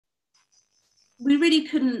we really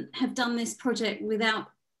couldn't have done this project without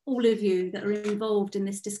all of you that are involved in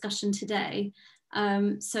this discussion today.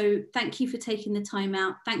 So thank you for taking the time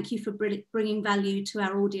out. Thank you for bringing value to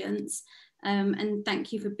our audience. And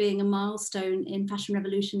thank you for being a milestone in Fashion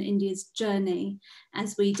Revolution India's journey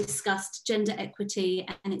as we discussed gender equity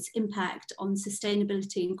and its impact on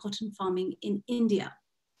sustainability in cotton farming in India.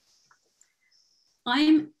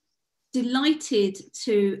 I'm delighted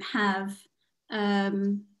to have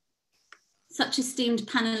such esteemed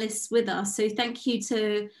panelists with us. So thank you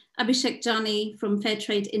to Abhishek Jani from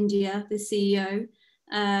Fairtrade India, the CEO,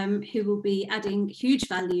 who will be adding huge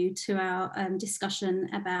value to our discussion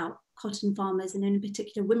about cotton farmers, and in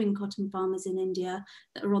particular women cotton farmers in India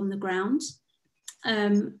that are on the ground.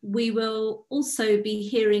 We will also be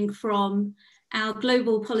hearing from our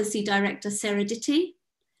Global Policy Director, Sarah Ditty,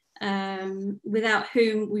 without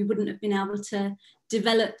whom we wouldn't have been able to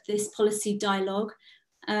develop this policy dialogue,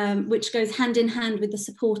 which goes hand in hand with the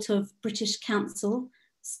support of British Council.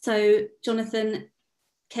 So Jonathan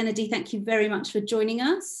Kennedy, thank you very much for joining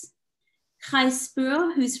us. Gijs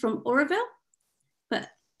Spoor, who's from Auroville, but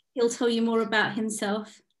he'll tell you more about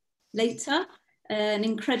himself later, an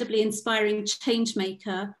incredibly inspiring change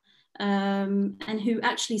maker, and who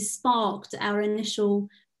actually sparked our initial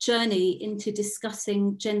journey into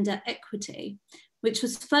discussing gender equity, which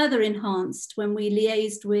was further enhanced when we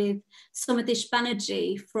liaised with Somadish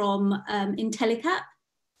Banerjee from Intellicap,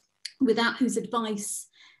 without whose advice,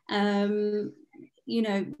 you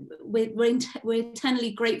know, we're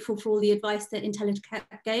eternally grateful for all the advice that Intellicap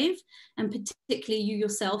gave, and particularly you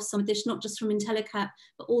yourself, Somadish, not just from Intellicap,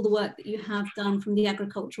 but all the work that you have done from the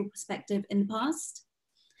agricultural perspective in the past.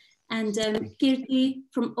 And Kirti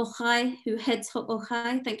from Okhai, who heads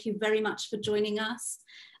Okhai, thank you very much for joining us.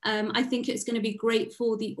 I think it's going to be great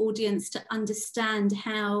for the audience to understand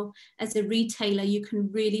how, as a retailer, you can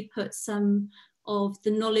really put some of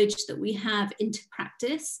the knowledge that we have into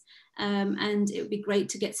practice. And it would be great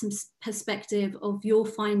to get some perspective of your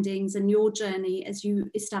findings and your journey as you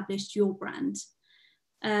established your brand.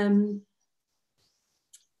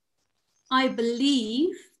 I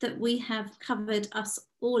believe that we have covered us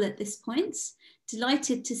all at this point.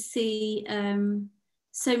 Delighted to see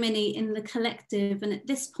so many in the collective. And at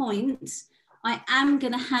this point, I am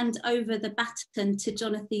going to hand over the baton to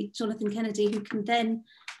Jonathan Kennedy, who can then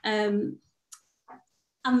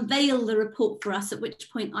unveil the report for us, at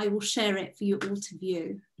which point I will share it for you all to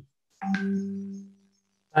view.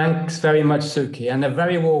 Thanks very much, Suki, and a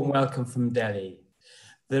very warm welcome from Delhi.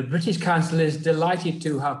 The British Council is delighted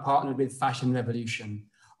to have partnered with Fashion Revolution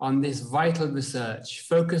on this vital research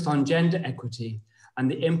focused on gender equity and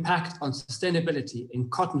the impact on sustainability in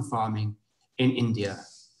cotton farming in India.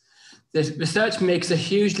 This research makes a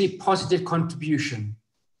hugely positive contribution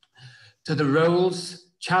to the roles,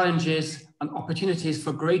 challenges, and opportunities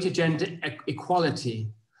for greater gender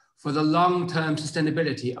equality for the long-term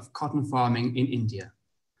sustainability of cotton farming in India.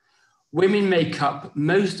 Women make up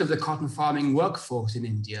most of the cotton farming workforce in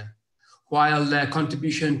India, while their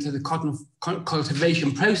contribution to the cotton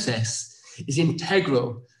cultivation process is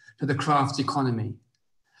integral to the crafts economy.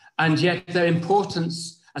 And yet their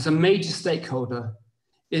importance as a major stakeholder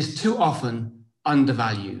is too often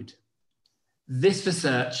undervalued. This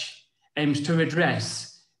research aims to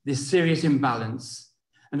redress this serious imbalance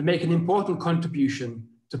and make an important contribution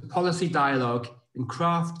to policy dialogue in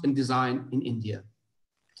craft and design in India,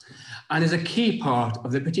 and is a key part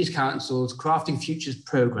of the British Council's Crafting Futures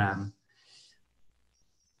programme,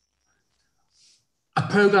 a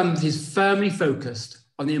programme that is firmly focused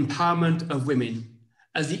on the empowerment of women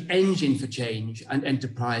as the engine for change and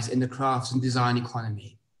enterprise in the crafts and design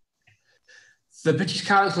economy. The British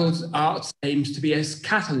Council's Arts aims to be a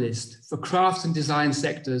catalyst for crafts and design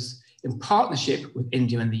sectors in partnership with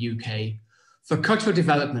India and the UK for cultural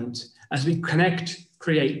development as we connect,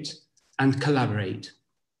 create, and collaborate.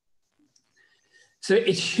 So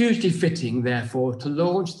it's hugely fitting, therefore, to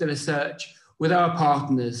launch the research with our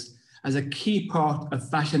partners as a key part of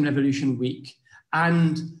Fashion Revolution Week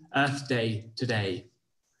and Earth Day today.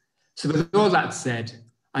 So with all that said,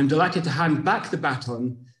 I'm delighted to hand back the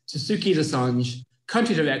baton to Suki Dusanj,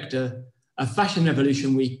 Country Director of Fashion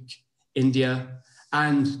Revolution Week India,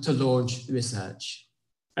 and to launch the research.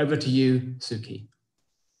 Over to you, Suki.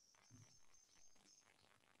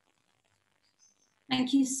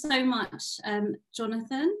 Thank you so much,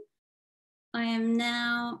 Jonathan. I am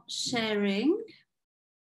now sharing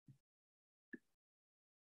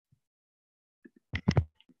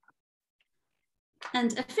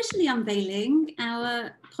and officially unveiling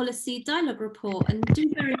our policy dialogue report. And do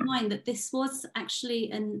bear in mind that this was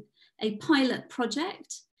actually a pilot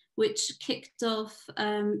project which kicked off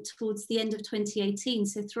towards the end of 2018.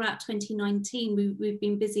 So throughout 2019, we've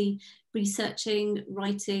been busy researching,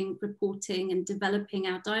 writing, reporting, and developing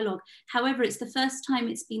our dialogue. However, it's the first time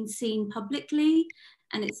it's been seen publicly,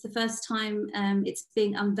 and it's the first time it's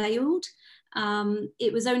being unveiled.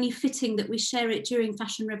 It was only fitting that we share it during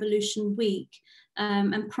Fashion Revolution Week,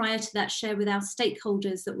 and prior to that share with our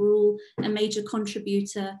stakeholders that were all a major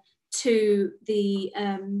contributor to the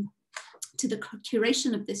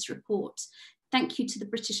curation of this report. Thank you to the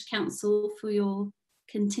British Council for your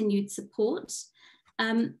continued support.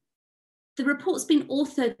 The report's been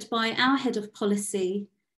authored by our head of policy,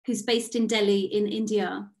 who's based in Delhi in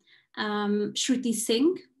India, Shruti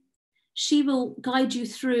Singh. She will guide you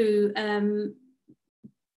through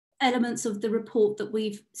elements of the report that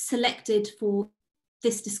we've selected for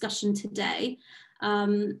this discussion today,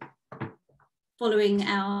 following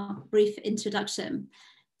our brief introduction.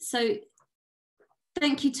 So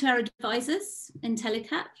thank you to our advisors in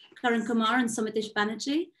Telecap, Karan Kumar and Somadish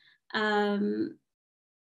Banerjee.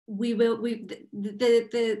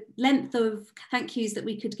 The length of thank yous that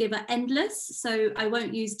we could give are endless, so I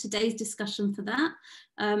won't use today's discussion for that.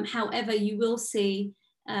 However, you will see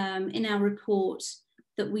in our report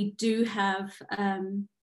that we do have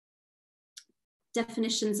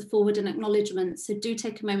definitions forward and acknowledgements, so do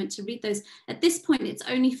take a moment to read those. At this point, it's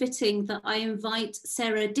only fitting that I invite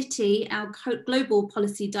Sarah Ditty, our Global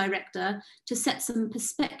Policy Director, to set some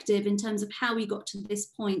perspective in terms of how we got to this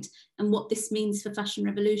point and what this means for Fashion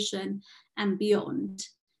Revolution and beyond.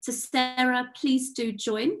 So Sarah, please do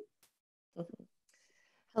join.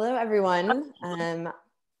 Hello, everyone.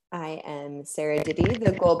 I am Sarah Ditty,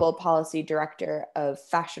 the Global Policy Director of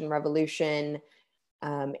Fashion Revolution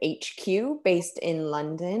HQ based in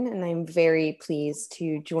London, and I'm very pleased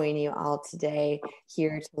to join you all today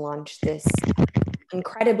here to launch this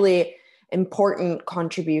incredibly important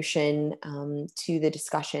contribution to the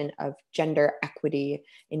discussion of gender equity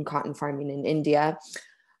in cotton farming in India,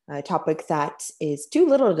 a topic that is too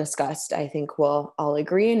little discussed. I think we'll all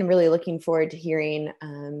agree, and really looking forward to hearing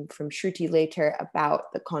from Shruti later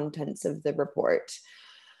about the contents of the report.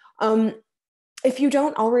 If you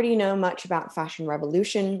don't already know much about Fashion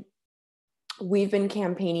Revolution, we've been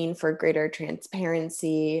campaigning for greater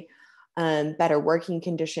transparency, better working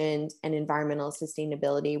conditions, and environmental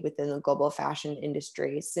sustainability within the global fashion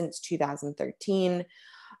industry since 2013.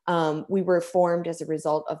 We were formed as a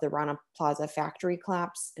result of the Rana Plaza factory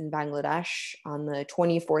collapse in Bangladesh on the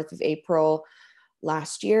 24th of April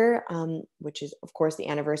last year, which is, of course, the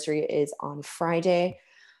anniversary is on Friday.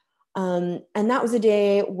 And that was a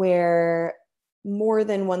day where more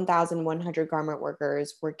than 1,100 garment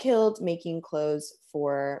workers were killed making clothes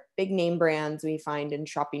for big name brands we find in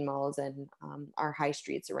shopping malls and our high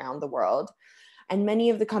streets around the world. And many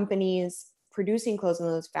of the companies producing clothes in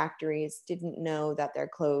those factories didn't know that their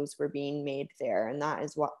clothes were being made there. And that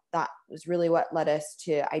was really what led us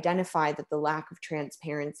to identify that the lack of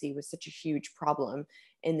transparency was such a huge problem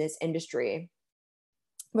in this industry.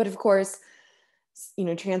 But of course,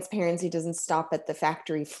 transparency doesn't stop at the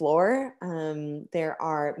factory floor. There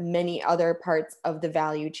are many other parts of the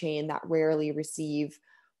value chain that rarely receive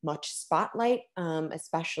much spotlight,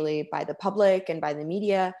 especially by the public and by the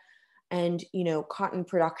media. And, cotton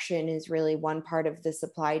production is really one part of the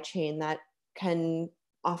supply chain that can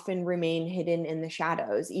often remain hidden in the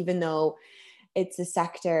shadows, even though it's a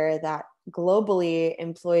sector that globally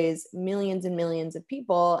employs millions and millions of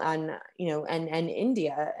people, and, and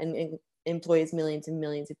India and employs millions and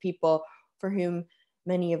millions of people, for whom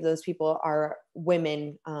many of those people are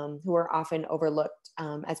women, who are often overlooked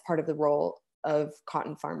as part of the role of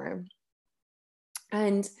cotton farmer.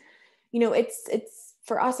 And it's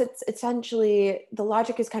for us, it's essentially, the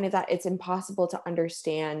logic is kind of that it's impossible to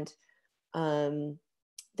understand the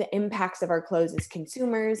impacts of our clothes as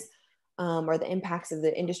consumers, or the impacts of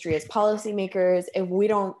the industry as policymakers, if we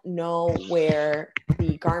don't know where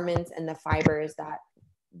the garments and the fibers that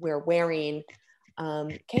we're wearing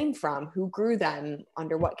came from, who grew them,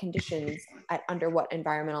 under what conditions, under what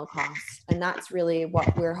environmental costs. And that's really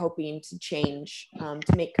what we're hoping to change,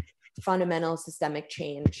 to make fundamental systemic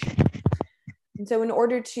change. And so in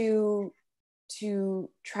order to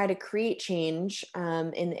try to create change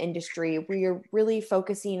in the industry, we are really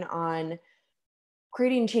focusing on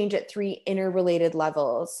creating change at three interrelated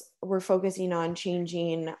levels. We're focusing on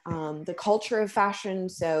changing the culture of fashion,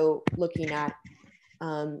 so looking at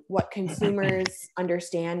what consumers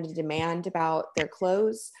understand and demand about their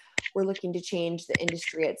clothes. We're looking to change the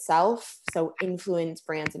industry itself, so influence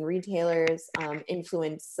brands and retailers,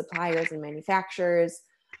 influence suppliers and manufacturers,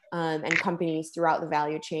 and companies throughout the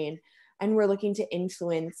value chain. And we're looking to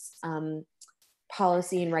influence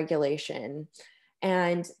policy and regulation.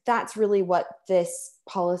 And that's really what this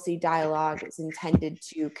policy dialogue is intended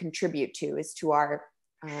to contribute to, is to our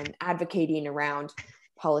advocating around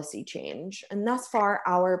policy change. And thus far,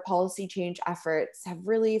 our policy change efforts have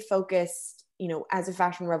really focused, you know, as a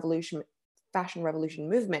fashion revolution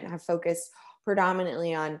movement, have focused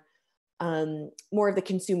predominantly on more of the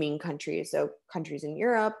consuming countries, so countries in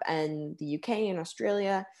Europe and the UK and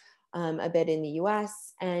Australia, a bit in the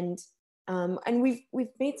US, and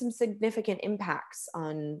we've made some significant impacts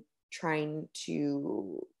on trying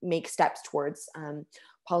to make steps towards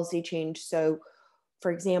policy change. So,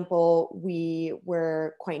 for example, we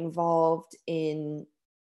were quite involved in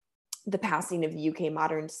the passing of the UK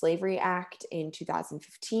Modern Slavery Act in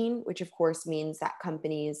 2015, which of course means that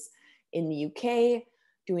companies in the UK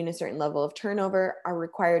doing a certain level of turnover are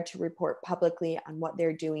required to report publicly on what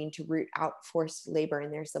they're doing to root out forced labor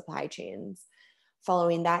in their supply chains.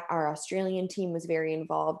 Following that, our Australian team was very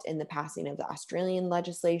involved in the passing of the Australian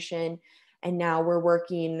legislation. And now we're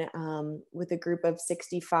working with a group of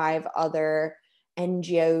 65 other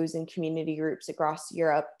NGOs and community groups across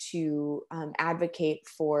Europe to advocate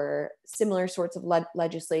for similar sorts of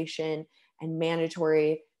legislation and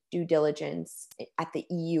mandatory due diligence at the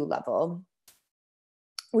EU level.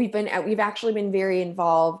 We've actually been very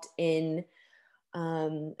involved in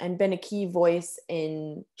and been a key voice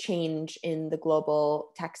in change in the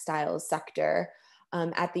global textiles sector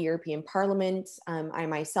at the European Parliament. I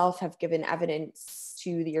myself have given evidence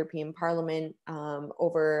to the European Parliament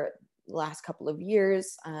over the last couple of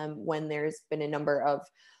years when there's been a number of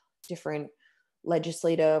different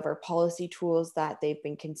legislative or policy tools that they've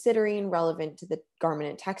been considering relevant to the garment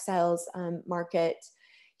and textiles market.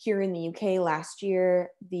 Here in the UK last year,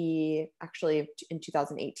 actually in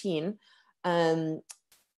 2018,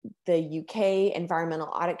 the UK Environmental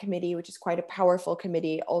Audit Committee, which is quite a powerful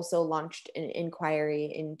committee, also launched an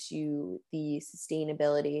inquiry into the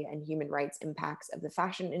sustainability and human rights impacts of the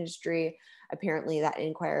fashion industry. Apparently that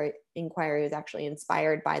inquiry was actually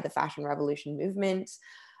inspired by the fashion revolution movement.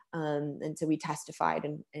 And so we testified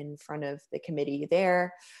in front of the committee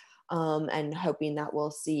there, and hoping that we'll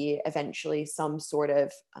see eventually some sort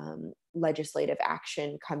of legislative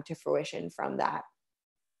action come to fruition from that.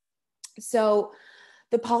 So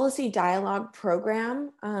the policy dialogue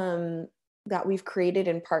program that we've created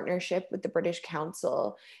in partnership with the British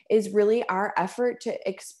Council is really our effort to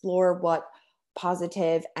explore what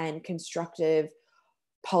positive and constructive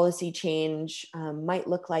policy change might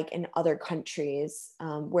look like in other countries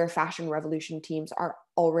where fashion revolution teams are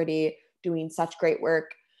already doing such great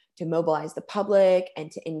work to mobilize the public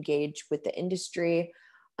and to engage with the industry.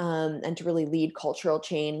 And to really lead cultural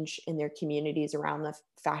change in their communities around the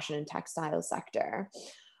fashion and textile sector.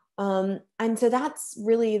 And so that's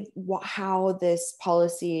really how this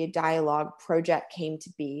policy dialogue project came to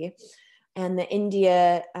be. And the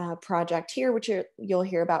India project here, which you'll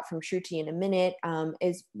hear about from Shruti in a minute,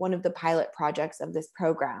 is one of the pilot projects of this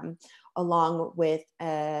program, along with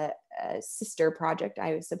a sister project,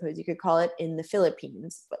 I suppose you could call it, in the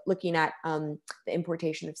Philippines, but looking at the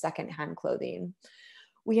importation of secondhand clothing.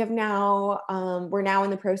 We're now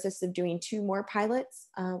in the process of doing 2 more pilots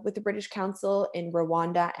with the British Council in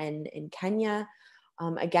Rwanda and in Kenya,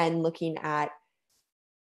 again, looking at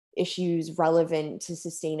issues relevant to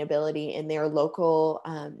sustainability in their local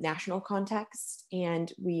national context.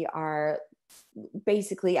 And we are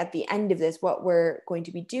basically at the end of this, what we're going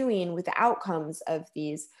to be doing with the outcomes of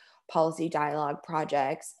these policy dialogue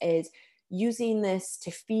projects is using this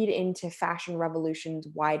to feed into Fashion Revolution's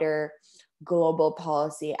wider global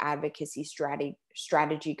policy advocacy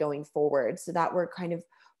strategy going forward, so that we're kind of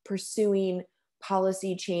pursuing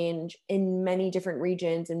policy change in many different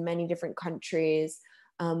regions in many different countries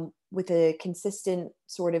with a consistent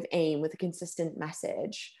sort of aim, with a consistent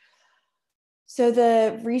message. So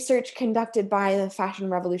the research conducted by the Fashion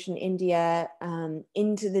Revolution India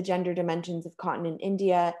into the gender dimensions of cotton in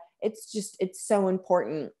India, it's so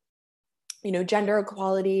important. You know, gender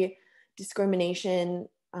equality, discrimination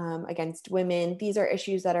against women, these are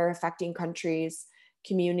issues that are affecting countries,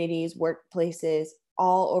 communities, workplaces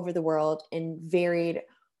all over the world in varied,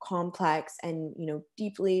 complex, and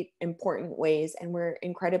deeply important ways. And we're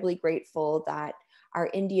incredibly grateful that our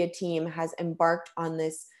India team has embarked on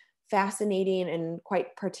this fascinating and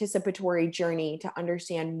quite participatory journey to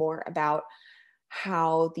understand more about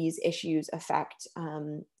how these issues affect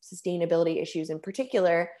sustainability issues in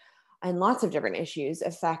particular, and lots of different issues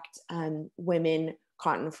affect women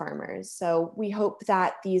cotton farmers. So we hope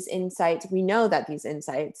that these insights, we know that these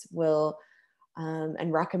insights will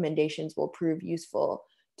and recommendations will prove useful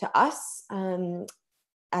to us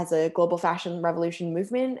as a global fashion revolution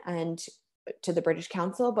movement, and to the British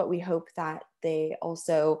Council, but we hope that they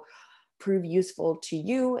also prove useful to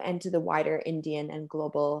you and to the wider Indian and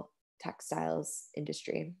global textiles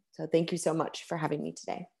industry. So thank you so much for having me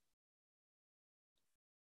today.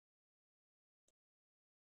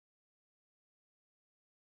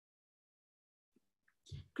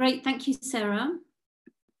 Great, thank you, Sarah.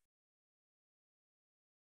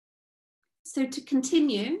 So to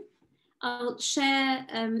continue, I'll share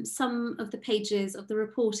some of the pages of the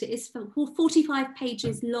report. It is 45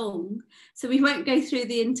 pages long, so we won't go through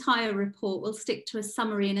the entire report. We'll stick to a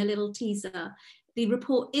summary and a little teaser. The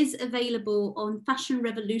report is available on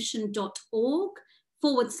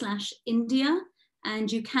fashionrevolution.org/India,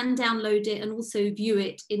 and you can download it and also view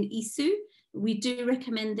it in ISU. We do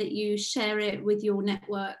recommend that you share it with your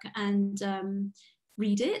network and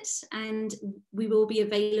read it, and we will be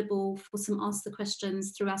available for some Ask the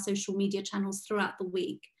Questions through our social media channels throughout the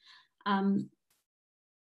week.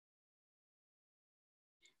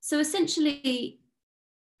 So essentially,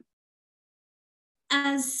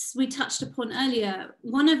 as we touched upon earlier,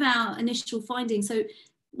 one of our initial findings, so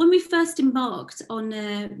when we first embarked on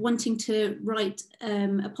wanting to write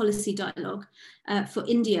a policy dialogue for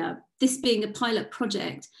India, this being a pilot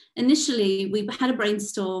project, initially we had a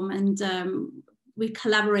brainstorm and we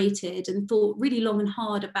collaborated and thought really long and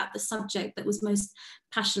hard about the subject that was most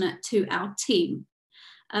passionate to our team.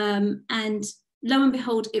 And lo and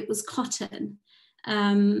behold, it was cotton.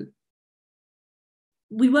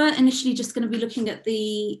 We were initially just going to be looking at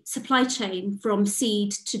the supply chain from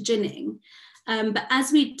seed to ginning. But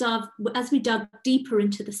as we dug deeper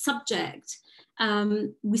into the subject,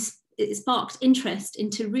 it sparked interest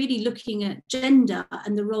into really looking at gender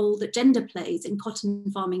and the role that gender plays in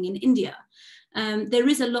cotton farming in India. There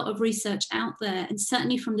is a lot of research out there, and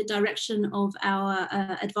certainly from the direction of our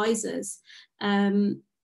advisors,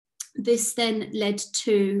 this then led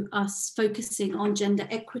to us focusing on gender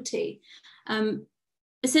equity.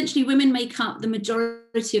 Essentially, women make up the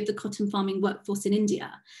majority of the cotton farming workforce in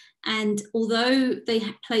India. And although they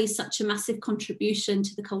play such a massive contribution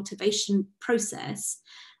to the cultivation process,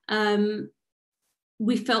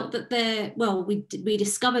 we felt that we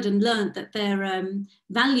discovered and learned that their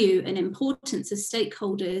value and importance as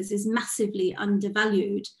stakeholders is massively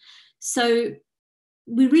undervalued. So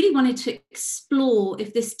we really wanted to explore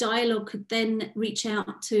if this dialogue could then reach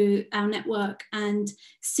out to our network and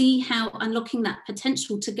see how unlocking that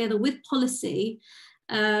potential together with policy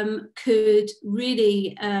could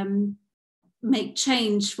really make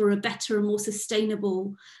change for a better and more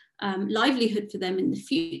sustainable livelihood for them in the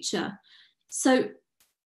future. So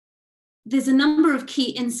there's a number of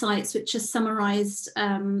key insights which are summarised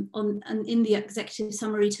in the executive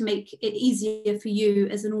summary to make it easier for you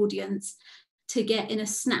as an audience to get in a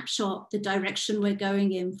snapshot the direction we're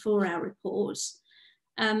going in for our report.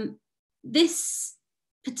 This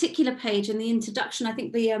particular page in the introduction, I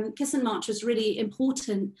think the Kiss and March was really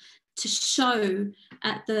important to show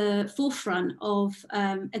at the forefront of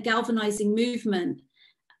a galvanizing movement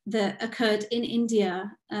that occurred in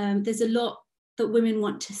India. There's a lot that women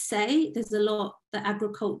want to say, there's a lot that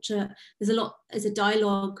agriculture, there's a lot as a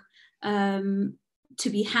dialogue to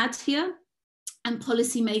be had here, and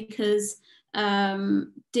policymakers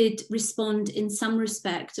did respond in some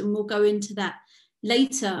respect, and we'll go into that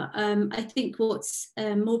later. I think what's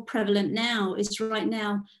more prevalent now is right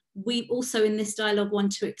now, we also in this dialogue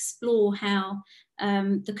want to explore how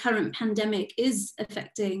the current pandemic is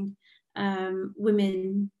affecting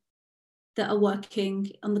women that are working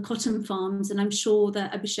on the cotton farms, and I'm sure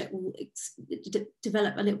that Abhishek will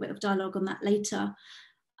develop a little bit of dialogue on that later.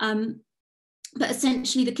 But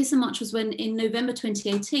essentially the Kiss and March was when in November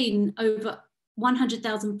 2018, over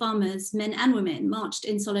 100,000 farmers, men and women, marched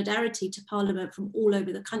in solidarity to Parliament from all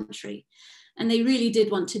over the country. And they really did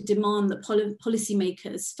want to demand that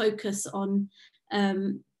policymakers focus on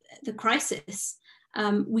the crisis.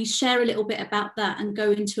 We share a little bit about that and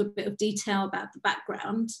go into a bit of detail about the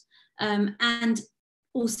background and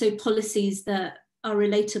also policies that are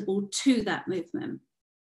relatable to that movement.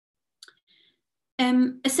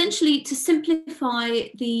 Essentially, to simplify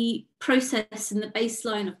the process and the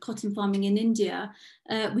baseline of cotton farming in India,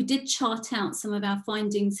 we did chart out some of our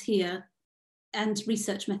findings here and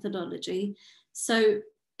research methodology. So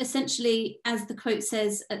essentially, as the quote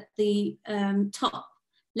says at the top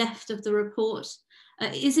left of the report,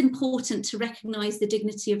 it is important to recognise the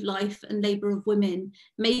dignity of life and labour of women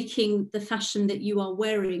making the fashion that you are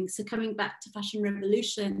wearing. So coming back to Fashion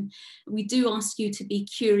Revolution, we do ask you to be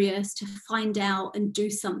curious, to find out and do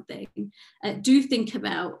something. Do think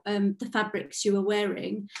about the fabrics you are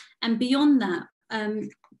wearing. And beyond that,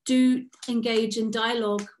 do engage in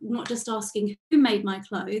dialogue, not just asking who made my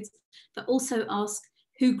clothes, but also ask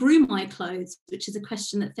who grew my clothes, which is a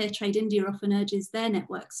question that Fairtrade India often urges their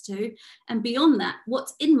networks to. And beyond that,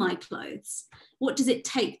 what's in my clothes? What does it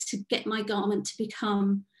take to get my garment to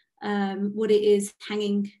become what it is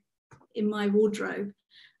hanging in my wardrobe?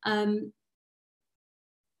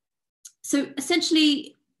 So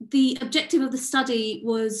essentially, the objective of the study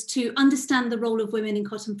was to understand the role of women in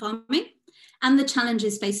cotton farming and the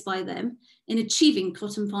challenges faced by them in achieving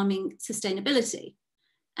cotton farming sustainability,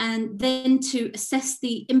 and then to assess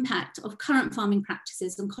the impact of current farming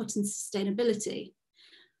practices on cotton sustainability.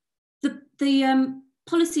 The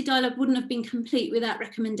policy dialogue wouldn't have been complete without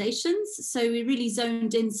recommendations, so we really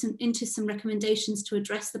zoned into some recommendations to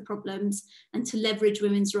address the problems and to leverage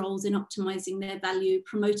women's roles in optimising their value,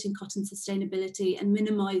 promoting cotton sustainability and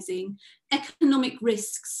minimising economic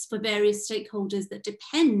risks for various stakeholders that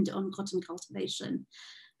depend on cotton cultivation.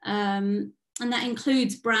 And that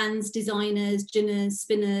includes brands, designers, ginners,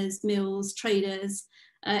 spinners, mills, traders.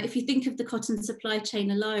 If you think of the cotton supply chain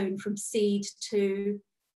alone, from seed to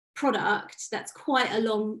product, that's quite a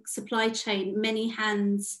long supply chain. Many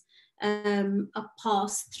hands are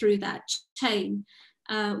passed through that chain.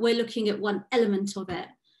 We're looking at one element of it.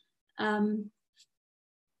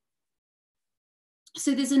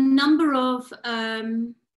 So there's a number of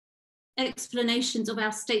explanations of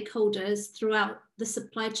our stakeholders throughout the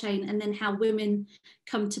supply chain, and then how women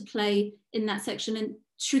come to play in that section. And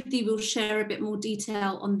Shruti will share a bit more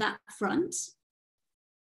detail on that front.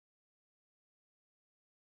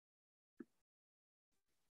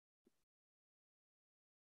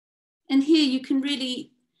 And here you can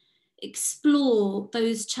really explore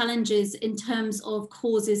those challenges in terms of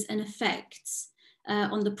causes and effects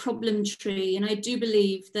on the problem tree. And I do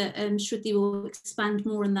believe that Shruti will expand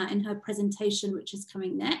more on that in her presentation, which is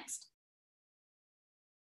coming next.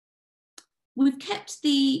 We've kept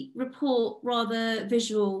the report rather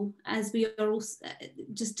visual, as we are also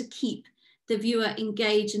just to keep the viewer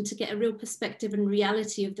engaged and to get a real perspective and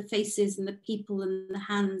reality of the faces and the people and the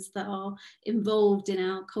hands that are involved in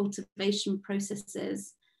our cultivation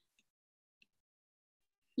processes.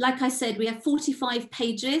 Like I said, we have 45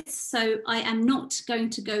 pages, so I am not going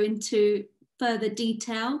to go into further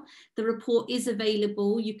detail. The report is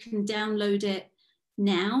available. You can download it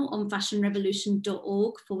now on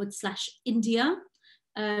fashionrevolution.org/India.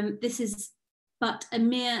 This is but a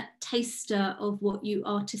mere taster of what you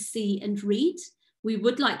are to see and read. We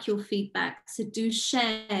would like your feedback, so do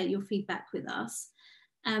share your feedback with us.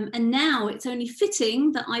 And now it's only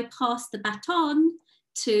fitting that I pass the baton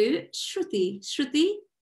to Shruti. Shruti,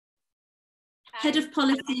 Head of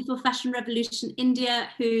Policy for Fashion Revolution India,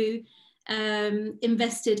 who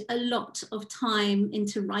invested a lot of time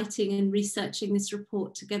into writing and researching this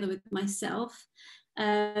report together with myself.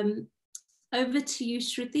 Over to you,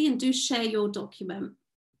 Shruti, and do share your document.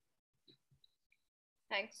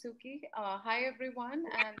 Thanks, Suki. Hi, everyone,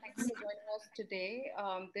 and thanks for joining us today.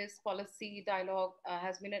 This policy dialogue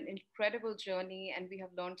has been an incredible journey, and we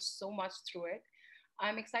have learned so much through it.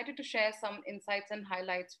 I'm excited to share some insights and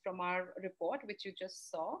highlights from our report, which you just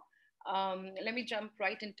saw. Let me jump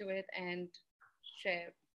right into it and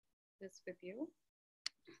share this with you.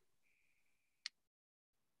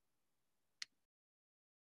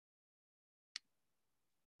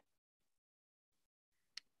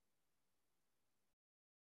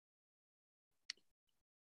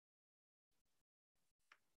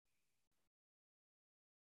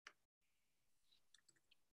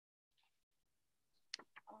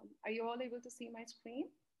 Are you all able to see my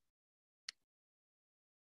screen?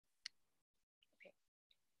 Okay.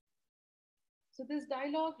 So this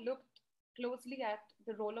dialogue looked closely at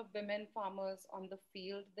the role of women farmers on the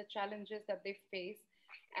field, the challenges that they face,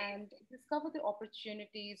 and discover the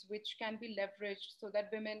opportunities which can be leveraged so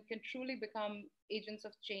that women can truly become agents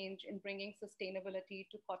of change in bringing sustainability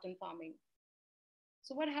to cotton farming.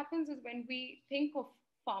 So what happens is, when we think of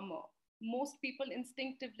farmer, most people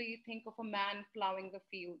instinctively think of a man plowing the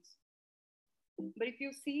fields. But if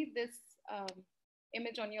you see this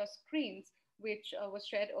image on your screens, which was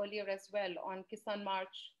shared earlier as well on Kisan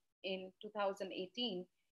March in 2018,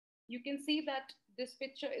 you can see that this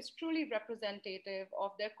picture is truly representative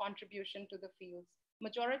of their contribution to the fields.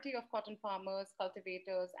 Majority of cotton farmers,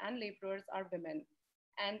 cultivators, and laborers are women.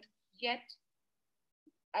 And yet,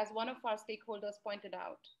 as one of our stakeholders pointed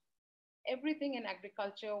out, everything in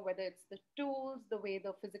agriculture, whether it's the tools, the way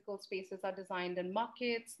the physical spaces are designed in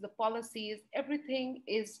markets, the policies, everything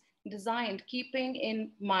is designed keeping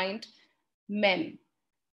in mind men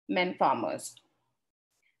farmers.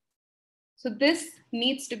 So this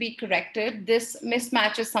needs to be corrected. This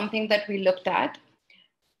mismatch is something that we looked at.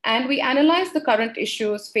 And we analyzed the current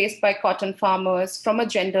issues faced by cotton farmers from a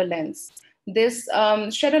gender lens. This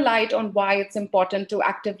shed a light on why it's important to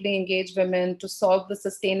actively engage women to solve the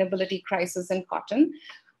sustainability crisis in cotton.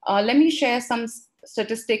 Let me share some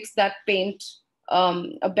statistics that paint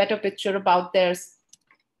a better picture about their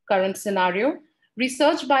current scenario.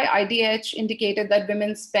 Research by IDH indicated that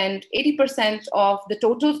women spend 80% of the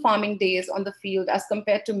total farming days on the field as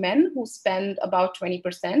compared to men who spend about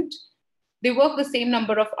 20%. They work the same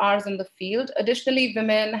number of hours in the field. Additionally,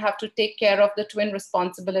 women have to take care of the twin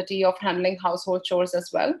responsibility of handling household chores as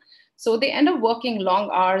well. So they end up working long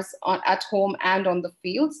hours at home and on the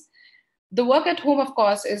fields. The work at home, of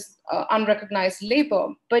course, is unrecognized labor,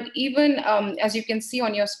 but even as you can see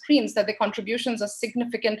on your screens that the contributions are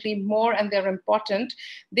significantly more and they're important,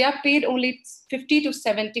 they are paid only 50 to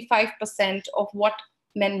 75% of what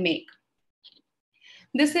men make.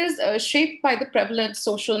 This is shaped by the prevalent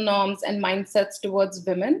social norms and mindsets towards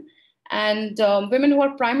women, and women who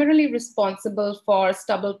are primarily responsible for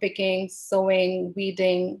stubble picking, sewing,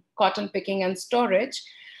 weeding, cotton picking, and storage.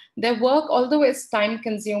 Their work, although it's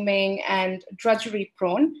time-consuming and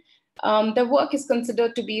drudgery-prone, their work is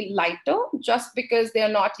considered to be lighter just because they are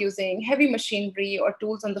not using heavy machinery or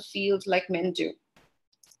tools on the field like men do.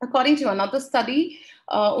 According to another study,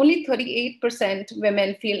 only 38%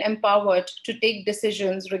 women feel empowered to take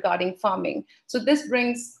decisions regarding farming. So this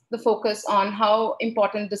brings the focus on how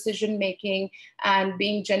important decision-making and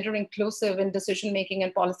being gender inclusive in decision-making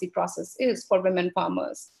and policy process is for women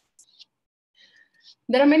farmers.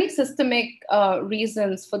 There are many systemic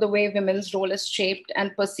reasons for the way women's role is shaped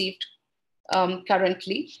and perceived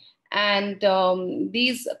currently. And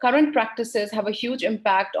these current practices have a huge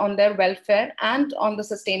impact on their welfare and on the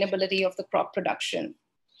sustainability of the crop production.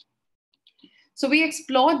 So we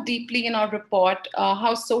explored deeply in our report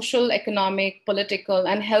how social, economic, political,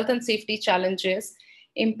 and health and safety challenges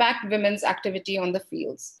impact women's activity on the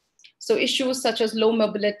fields. So issues such as low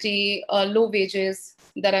mobility, low wages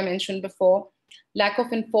that I mentioned before, lack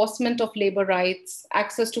of enforcement of labor rights,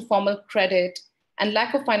 access to formal credit, and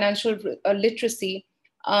lack of financial literacy,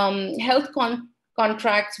 health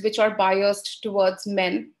contracts which are biased towards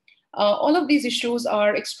men. All of these issues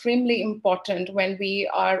are extremely important when we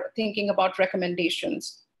are thinking about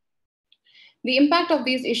recommendations. The impact of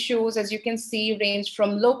these issues, as you can see, range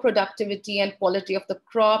from low productivity and quality of the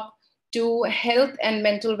crop to health and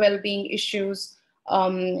mental well-being issues.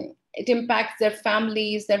 It impacts their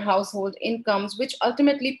families, their household incomes, which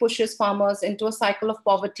ultimately pushes farmers into a cycle of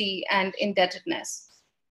poverty and indebtedness.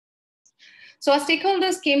 So our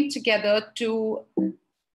stakeholders came together to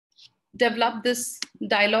develop this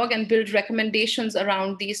dialogue and build recommendations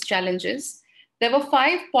around these challenges. There were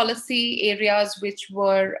 5 policy areas which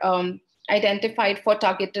were identified for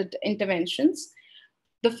targeted interventions.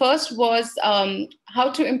 The first was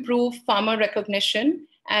how to improve farmer recognition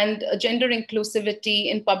and gender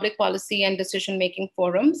inclusivity in public policy and decision-making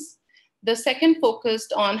forums. The second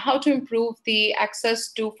focused on how to improve the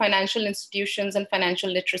access to financial institutions and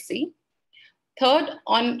financial literacy. Third,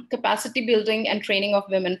 on capacity building and training of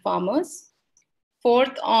women farmers.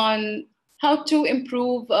 Fourth, on how to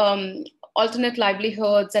improve alternate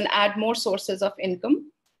livelihoods and add more sources of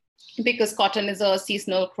income, because cotton is a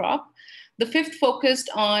seasonal crop. The fifth focused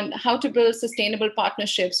on how to build sustainable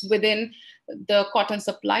partnerships within the cotton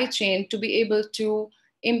supply chain to be able to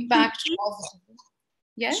impact positively.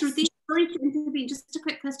 Yes? Shruti, sorry to intervene, just a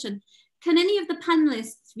quick question. Can any of the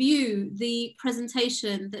panelists view the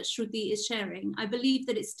presentation that Shruti is sharing? I believe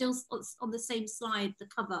that it's still on the same slide, the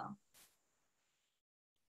cover.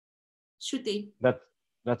 Shruti?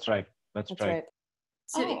 That's right. That's right.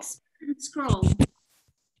 So scroll.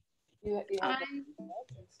 You have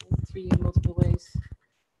 3 multiple ways.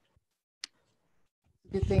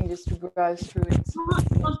 Good thing just to browse through it.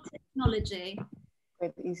 Of technology.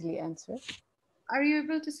 Quite easily answer. Are you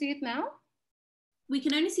able to see it now? We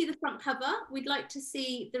can only see the front cover. We'd like to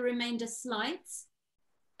see the remainder slides.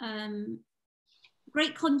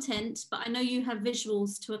 Great content, but I know you have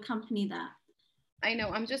visuals to accompany that. I know,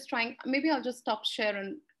 I'm just trying. Maybe I'll just stop share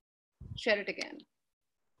and share it again.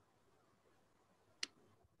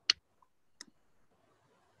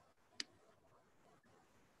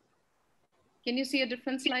 Can you see a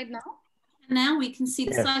different slide now? Now we can see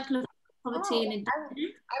the cycle of poverty and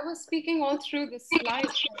indebtedness. I was speaking all through the slide.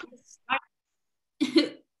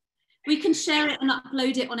 We can share it and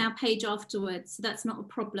upload it on our page afterwards, so that's not a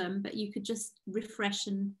problem, but you could just refresh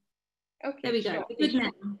and there we go. Good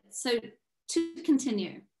now. So to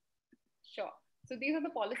continue. Sure. So these are the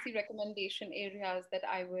policy recommendation areas that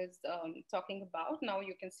I was talking about. Now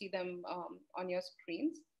you can see them on your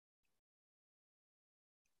screens.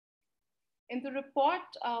 In the report,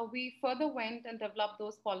 we further went and developed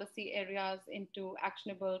those policy areas into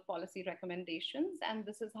actionable policy recommendations. And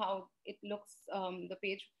this is how it looks, the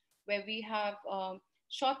page where we have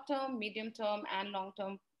short-term, medium-term, and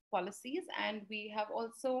long-term policies. And we have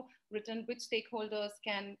also written which stakeholders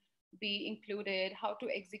can be included, how to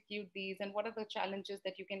execute these, and what are the challenges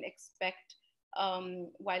that you can expect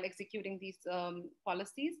while executing these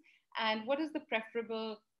policies, and what is the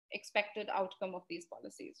preferable expected outcome of these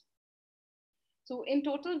policies. So in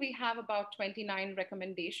total, we have about 29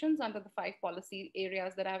 recommendations under the 5 policy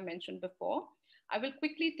areas that I have mentioned before. I will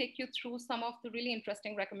quickly take you through some of the really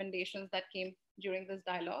interesting recommendations that came during this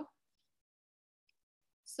dialogue.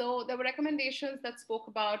 So there were recommendations that spoke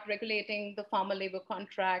about regulating the farmer labor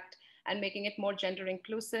contract and making it more gender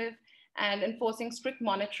inclusive and enforcing strict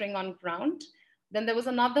monitoring on ground. Then there was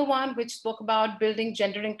another one which spoke about building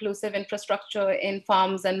gender inclusive infrastructure in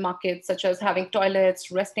farms and markets, such as having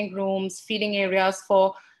toilets, resting rooms, feeding areas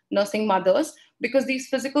for nursing mothers, because these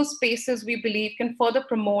physical spaces, we believe, can further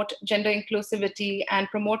promote gender inclusivity and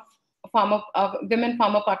promote women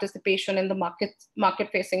farmer participation in the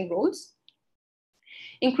market-facing roles.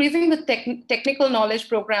 Increasing the technical knowledge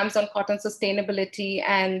programs on cotton sustainability,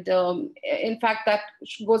 and in fact, that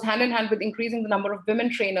goes hand in hand with increasing the number of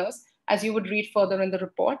women trainers, as you would read further in the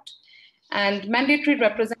report, and mandatory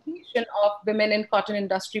representation of women in cotton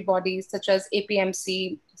industry bodies such as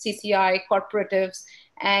APMC, CCI, cooperatives,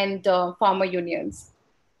 and farmer unions.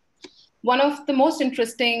 One of the most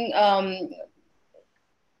interesting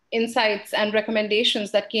insights and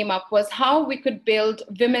recommendations that came up was how we could build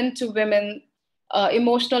women-to-women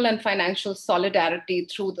emotional and financial solidarity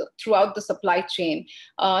throughout the supply chain,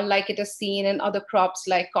 like it is seen in other crops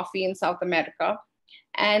like coffee in South America.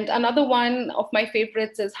 And another one of my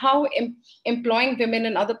favorites is how employing women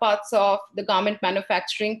in other parts of the garment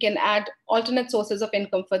manufacturing can add alternate sources of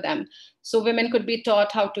income for them. So women could be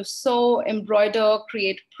taught how to sew, embroider,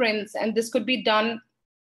 create prints, and this could be done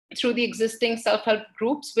through the existing self-help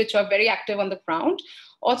groups, which are very active on the ground,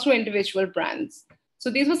 or through individual brands. So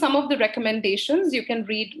these were some of the recommendations. You can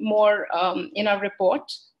read more in our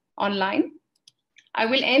report online. I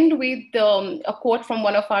will end with a quote from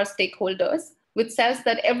one of our stakeholders, which says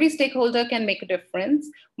that every stakeholder can make a difference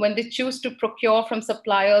when they choose to procure from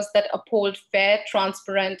suppliers that uphold fair,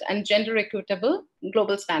 transparent, and gender equitable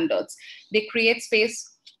global standards. They create space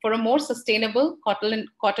for a more sustainable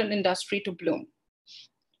cotton industry to bloom.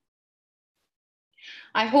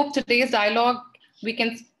 I hope today's dialogue, we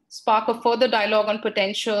can spark a further dialogue on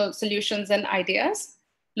potential solutions and ideas.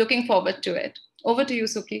 Looking forward to it. Over to you,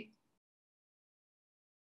 Suki.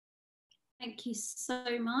 Thank you so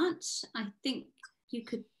much. I think you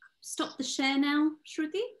could stop the share now,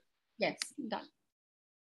 Shruti. Yes, done.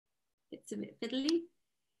 It's a bit fiddly.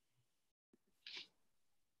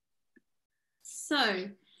 So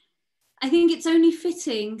I think it's only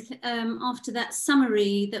fitting after that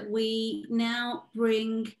summary that we now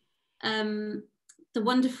bring the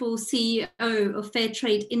wonderful CEO of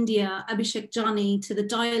Fairtrade India, Abhishek Jani, to the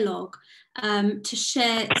dialogue to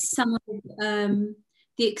share some of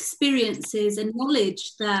the experiences and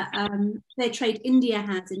knowledge that Fairtrade India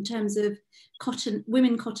has in terms of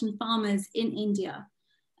women cotton farmers in India,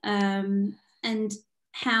 and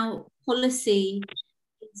how policy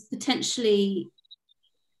is potentially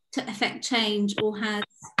to affect change or has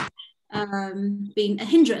been a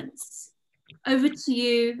hindrance. Over to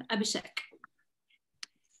you, Abhishek.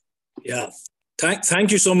 Yeah,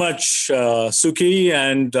 thank you so much, Suki,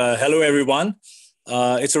 and hello, everyone.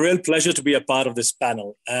 It's a real pleasure to be a part of this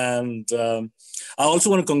panel. And I also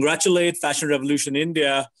want to congratulate Fashion Revolution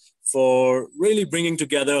India for really bringing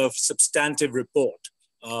together a substantive report,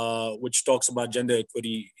 which talks about gender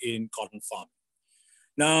equity in cotton farming.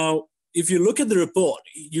 Now, if you look at the report,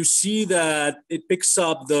 you see that it picks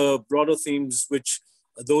up the broader themes which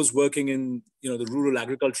those working in the rural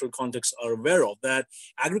agricultural context are aware of, that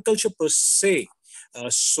agriculture per se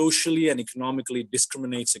socially and economically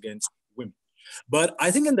discriminates against women. But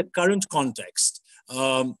I think in the current context,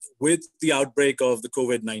 with the outbreak of the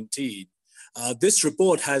COVID-19, this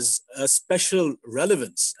report has a special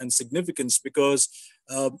relevance and significance because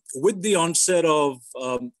with the onset of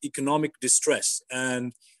economic distress,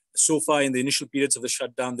 and so far in the initial periods of the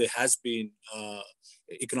shutdown, there has been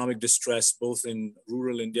economic distress both in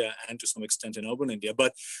rural India and to some extent in urban India.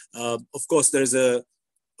 But of course, there's a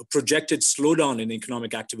projected slowdown in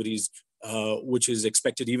economic activities, which is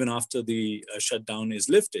expected even after the shutdown is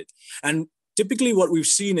lifted. And typically what we've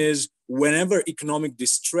seen is whenever economic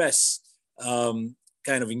distress kind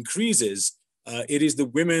of increases, it is the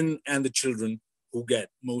women and the children who get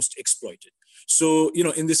most exploited. So,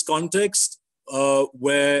 in this context,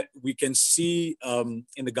 where we can see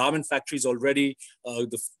in the garment factories already,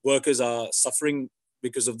 the workers are suffering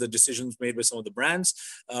because of the decisions made by some of the brands.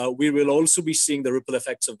 We will also be seeing the ripple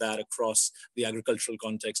effects of that across the agricultural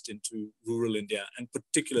context into rural India, and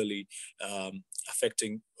particularly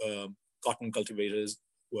affecting cotton cultivators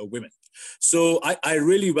who are women. So I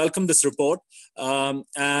really welcome this report,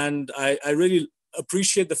 and I really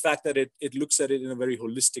appreciate the fact that it looks at it in a very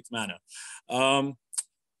holistic manner.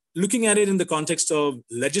 Looking at it in the context of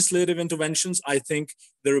legislative interventions, I think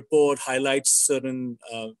the report highlights certain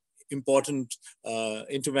important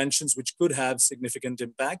interventions which could have significant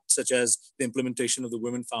impact, such as the implementation of the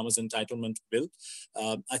Women Farmers Entitlement Bill.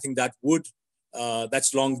 I think that would,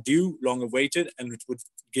 that's long due, long awaited, and it would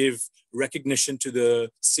give recognition to the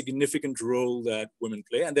significant role that women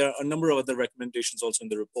play. And there are a number of other recommendations also in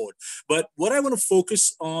the report. But what I want to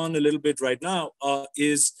focus on a little bit right now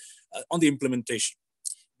is on the implementation.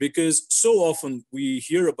 Because so often we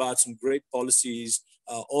hear about some great policies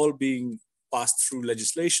all being passed through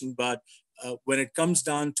legislation, but when it comes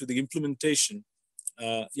down to the implementation,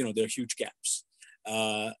 there are huge gaps.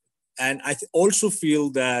 And I also feel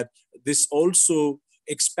that this also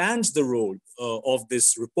expands the role of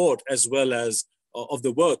this report as well as of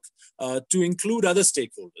the work to include other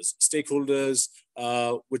stakeholders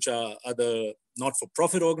which are other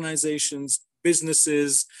not-for-profit organizations,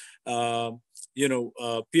 businesses,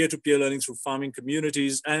 peer-to-peer learning through farming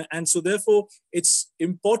communities. And so therefore, it's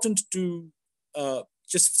important to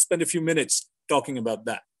just spend a few minutes talking about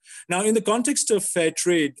that. Now, in the context of fair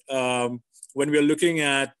trade, when we're looking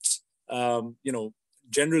at,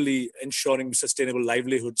 generally ensuring sustainable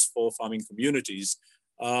livelihoods for farming communities,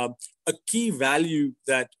 a key value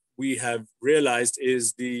that we have realized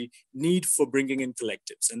is the need for bringing in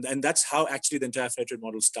collectives. And that's how actually the entire fair trade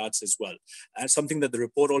model starts as well. And something that the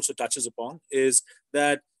report also touches upon is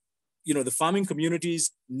that the farming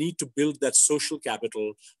communities need to build that social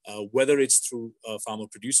capital, whether it's through a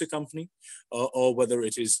farmer-producer company or whether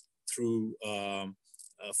it is through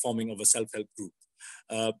forming of a self-help group.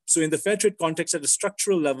 So in the fair trade context at a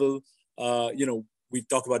structural level, we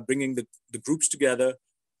talk about bringing the groups together.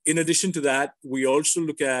 In addition to that, we also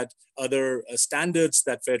look at other standards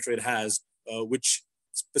that fair trade has, which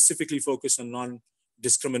specifically focus on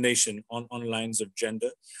non-discrimination on lines of gender,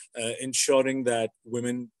 ensuring that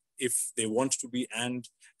women, if they want to be and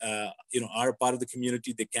are a part of the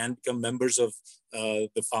community, they can become members of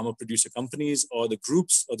the farmer-producer companies or the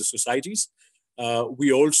groups or the societies.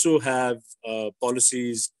 We also have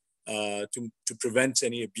policies to prevent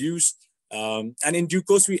any abuse. And in due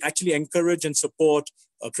course, we actually encourage and support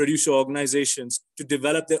producer organizations to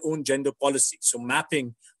develop their own gender policy. So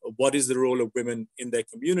mapping what is the role of women in their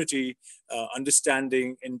community,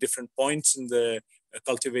 understanding in different points in the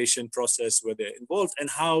cultivation process where they're involved,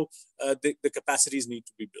 and how the capacities need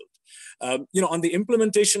to be built. On the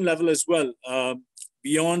implementation level as well,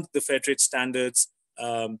 beyond the fair trade standards,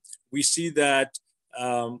 we see that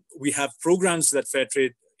we have programs that fair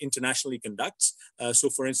trade internationally conducts.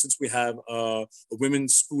 So for instance, we have a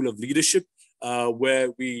Women's School of Leadership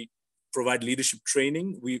where we provide leadership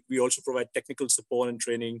training. We also provide technical support and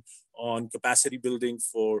training on capacity building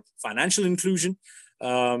for financial inclusion.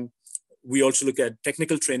 We also look at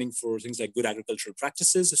technical training for things like good agricultural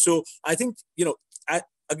practices. So I think,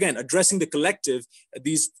 again, addressing the collective,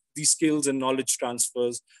 these skills and knowledge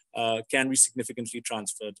transfers can be significantly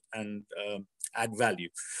transferred and add value.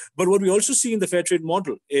 But what we also see in the fair trade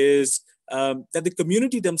model is that the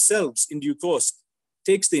community themselves, in due course,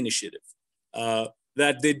 takes the initiative,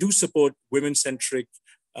 that they do support women-centric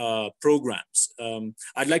programs.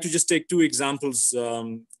 I'd like to just take two examples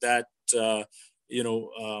that are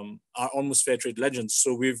almost fair trade legends.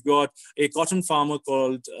 So we've got a cotton farmer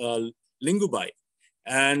called Lingubai,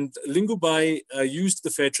 and Lingubai used the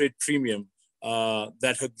fair trade premium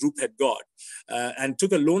that her group had got and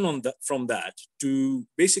took a loan from that to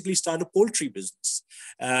basically start a poultry business.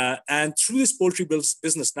 And through this poultry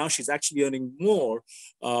business, now she's actually earning more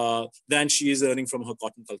than she is earning from her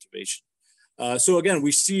cotton cultivation. So again,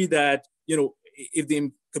 we see that, if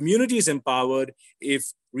the community is empowered, if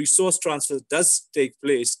resource transfer does take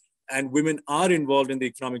place and women are involved in the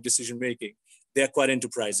economic decision-making, they're quite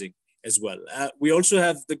enterprising as well. We also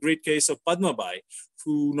have the great case of Padma Bai,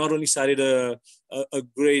 who not only started a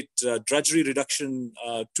great drudgery reduction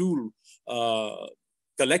tool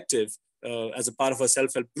collective as a part of her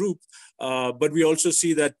self-help group, but we also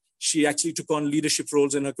see that she actually took on leadership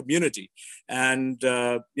roles in her community and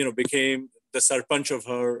became the sarpanch of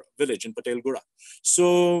her village in Patel Gura.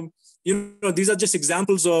 So, these are just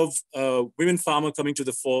examples of women farmer coming to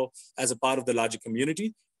the fore as a part of the larger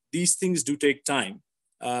community. These things do take time.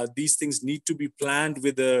 these things need to be planned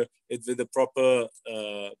with a proper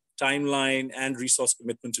timeline and resource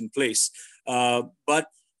commitment in place. But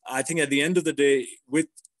I think at the end of the day, with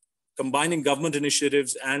combining government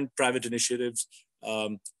initiatives and private initiatives,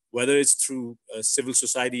 whether it's through civil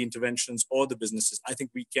society interventions or the businesses, I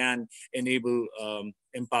think we can enable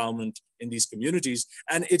empowerment in these communities.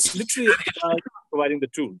 And it's literally about providing the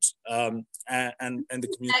tools and the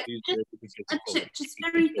communities. Just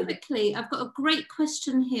very quickly, I've got a great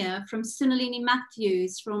question here from Sunalini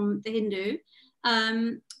Matthews from The Hindu.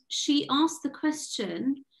 She asked the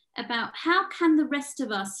question about how can the rest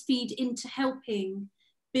of us feed into helping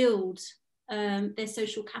build their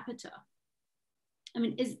social capital? I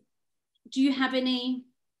mean, do you have any?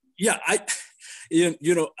 Yeah,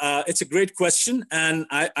 it's a great question. And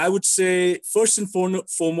I would say, first and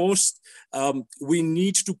foremost, we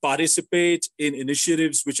need to participate in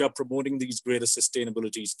initiatives which are promoting these greater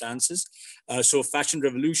sustainability stances. So Fashion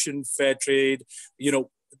Revolution, Fairtrade,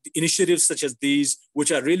 initiatives such as these,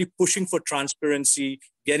 which are really pushing for transparency,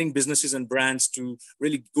 getting businesses and brands to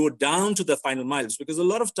really go down to the final miles, because a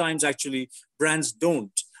lot of times actually brands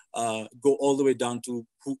don't go all the way down to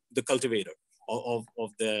the cultivator of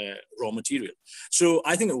the raw material. So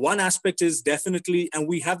I think one aspect is definitely, and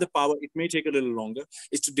we have the power, it may take a little longer,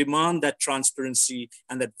 is to demand that transparency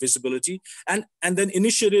and that visibility. And then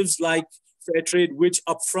initiatives like Fairtrade, which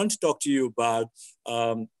upfront talk to you about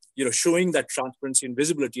showing that transparency and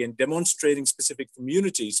visibility and demonstrating specific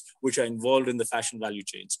communities which are involved in the fashion value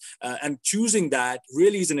chains. And choosing that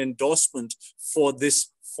really is an endorsement for this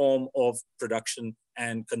form of production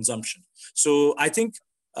and consumption. So I think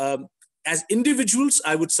as individuals,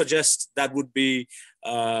 I would suggest that would be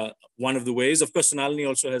one of the ways. Of course, Sunalini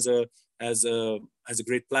also has a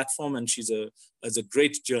great platform, and she's a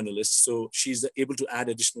great journalist. So she's able to add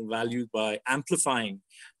additional value by amplifying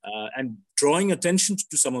and drawing attention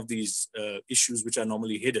to some of these issues which are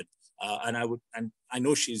normally hidden. And I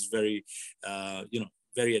know she's very,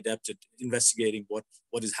 very adept at investigating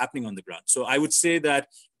what is happening on the ground. So I would say that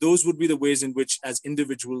those would be the ways in which, as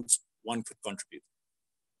individuals, one could contribute.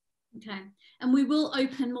 Okay, and we will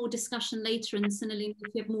open more discussion later, and Sunalini,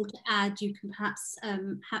 if you have more to add, you can perhaps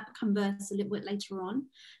converse a little bit later on.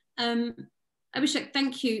 Abhishek,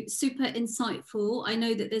 thank you, super insightful. I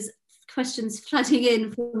know that there's questions flooding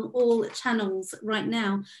in from all channels right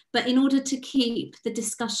now, but in order to keep the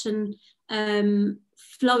discussion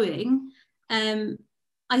flowing,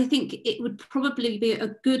 I think it would probably be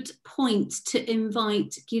a good point to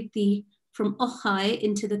invite Kirti from Okhai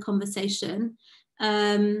into the conversation.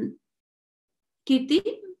 Kirti?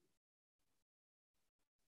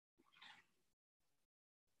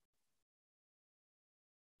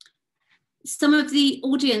 Some of the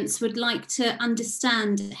audience would like to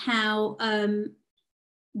understand how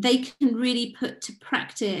they can really put to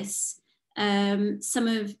practice some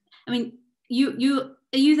of, I mean,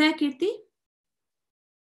 are you there, Kirti?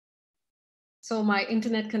 So my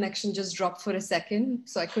internet connection just dropped for a second,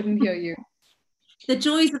 so I couldn't hear you. The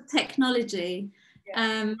joys of technology.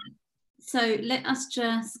 Yeah. So let us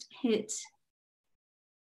just hit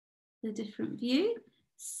the different view.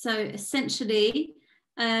 So essentially,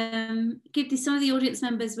 Kirti, some of the audience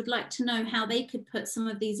members would like to know how they could put some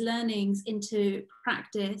of these learnings into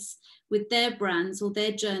practice with their brands or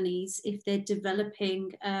their journeys if they're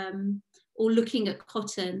developing or looking at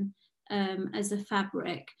cotton as a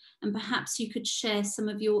fabric. And perhaps you could share some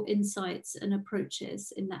of your insights and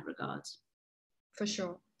approaches in that regard. For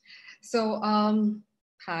sure. So,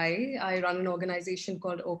 hi, I run an organization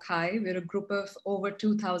called Okhai. We're a group of over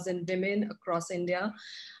 2,000 women across India,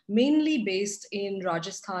 mainly based in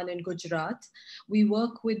Rajasthan and Gujarat. We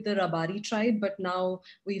work with the Rabari tribe, but now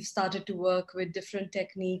we've started to work with different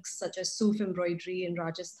techniques such as Suf embroidery in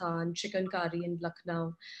Rajasthan, chikankari in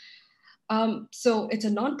Lucknow. So it's a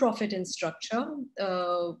non-profit in structure.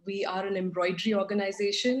 We are an embroidery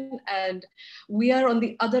organization, and we are on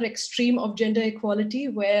the other extreme of gender equality,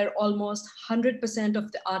 where almost 100%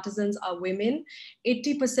 of the artisans are women.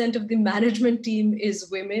 80% of the management team is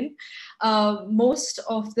women. Most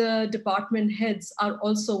of the department heads are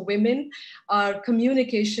also women. Our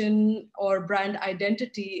communication or brand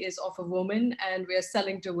identity is of a woman, and we are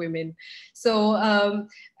selling to women. So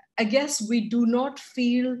I guess we do not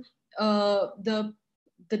feel the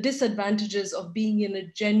disadvantages of being in a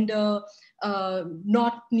gender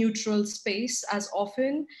not neutral space as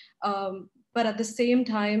often, but at the same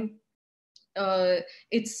time,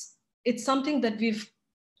 it's something that we've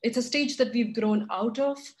it's a stage that we've grown out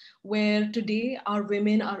of, where today our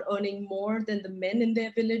women are earning more than the men in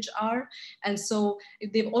their village are. And so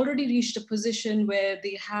they've already reached a position where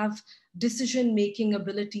they have decision-making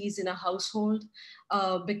abilities in a household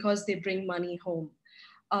because they bring money home.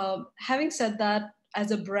 Having said that,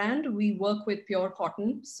 as a brand, we work with pure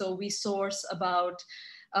cotton. So we source about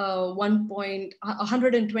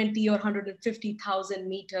 120 or 150,000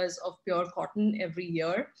 meters of pure cotton every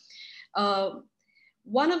year.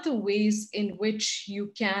 One of the ways in which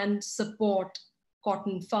you can support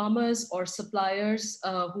cotton farmers or suppliers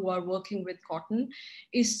who are working with cotton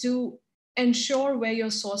is to ensure where you're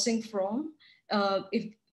sourcing from.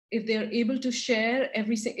 If they're able to share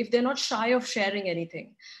everything, if they're not shy of sharing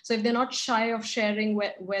anything. So if they're not shy of sharing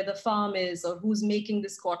where the farm is or who's making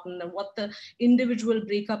this cotton and what the individual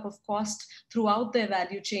breakup of cost throughout their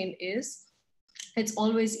value chain is, it's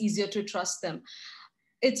always easier to trust them.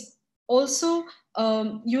 It's also,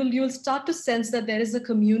 you'll start to sense that there is a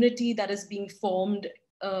community that is being formed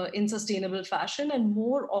in sustainable fashion, and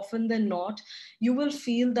more often than not, you will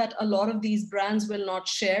feel that a lot of these brands will not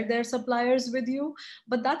share their suppliers with you,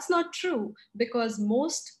 but that's not true, because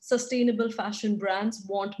most sustainable fashion brands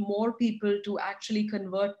want more people to actually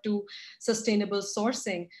convert to sustainable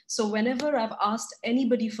sourcing. So whenever I've asked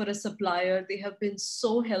anybody for a supplier, they have been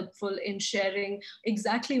so helpful in sharing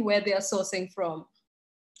exactly where they are sourcing from.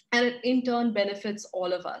 And it in turn benefits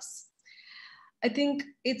all of us. I think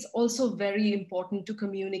it's also very important to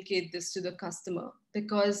communicate this to the customer,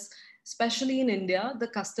 because especially in India, the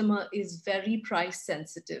customer is very price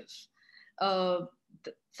sensitive.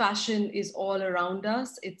 Fashion is all around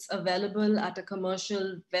us. It's available at a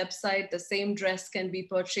commercial website. The same dress can be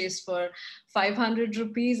purchased for 500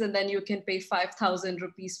 rupees, and then you can pay 5,000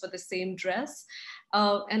 rupees for the same dress.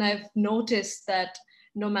 And I've noticed that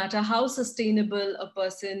no matter how sustainable a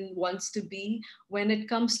person wants to be, when it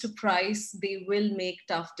comes to price, they will make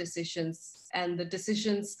tough decisions, and the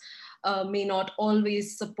decisions may not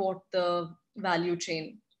always support the value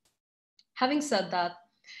chain. Having said that,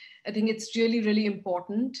 I think it's really, really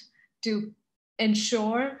important to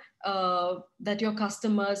ensure that your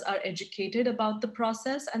customers are educated about the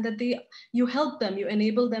process, and that you help them, you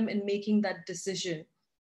enable them in making that decision.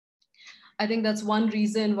 I think that's one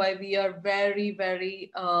reason why we are very,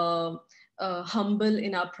 very humble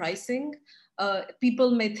in our pricing.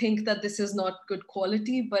 People may think that this is not good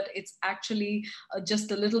quality, but it's actually just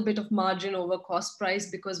a little bit of margin over cost price,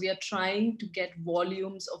 because we are trying to get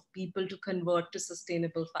volumes of people to convert to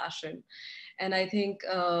sustainable fashion. And I think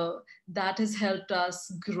that has helped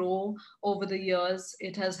us grow over the years.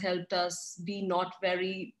 It has helped us be not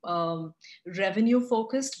very revenue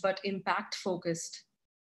focused, but impact focused.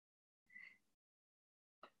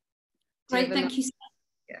 Great, thank you.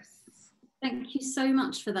 Yes. Thank you so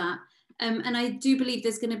much for that. And I do believe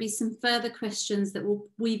there's going to be some further questions that we'll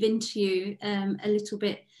weave into you a little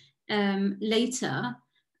bit later.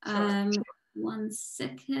 Sure. 1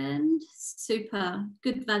 second. Super,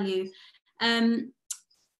 good value. I'm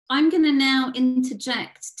going to now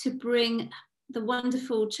interject to bring the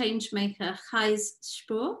wonderful change maker Gijs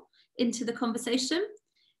Spoor into the conversation.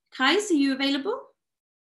 Gijs, are you available?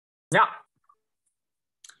 Yeah.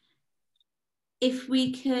 If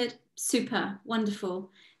we could, super,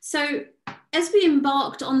 wonderful. So as we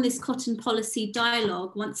embarked on this cotton policy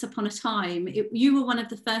dialogue once upon a time, you were one of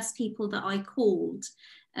the first people that I called.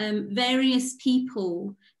 Various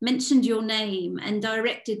people mentioned your name and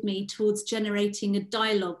directed me towards generating a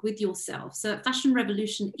dialogue with yourself. So at Fashion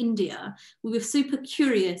Revolution India, we were super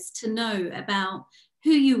curious to know about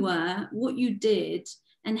who you were, what you did,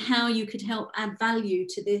 and how you could help add value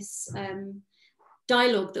to this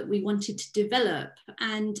dialogue that we wanted to develop.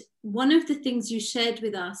 And one of the things you shared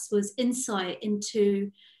with us was insight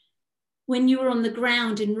into when you were on the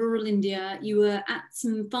ground in rural India, you were at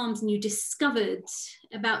some farms and you discovered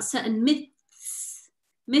about certain myths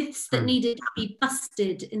that needed to be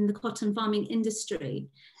busted in the cotton farming industry,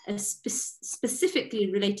 specifically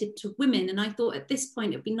related to women. And I thought at this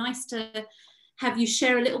point it'd be nice to have you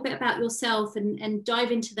share a little bit about yourself and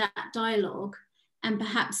dive into that dialogue, and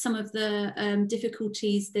perhaps some of the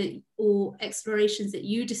difficulties or explorations that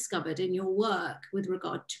you discovered in your work with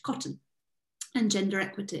regard to cotton and gender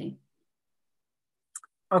equity.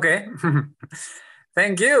 Okay,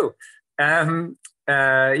 thank you.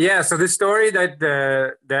 Yeah, so the story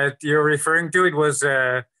that you're referring to, it was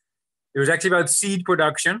actually about seed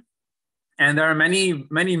production, and there are many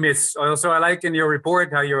myths. Also, I like in your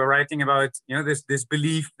report how you were writing about this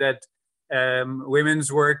belief that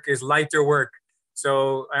women's work is lighter work.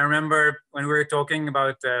 So I remember when we were talking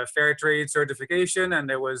about Fairtrade certification, and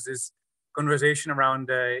there was this conversation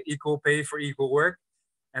around equal pay for equal work.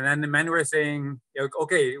 And then the men were saying,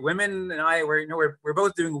 okay, women and I, we're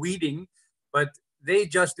both doing weeding, but they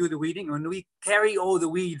just do the weeding, and we carry all the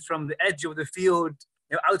weeds from the edge of the field,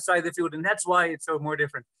 outside the field, and that's why it's so more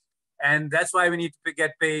different. And that's why we need to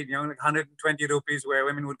get paid, like 120 rupees, where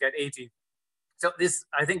women would get 80. So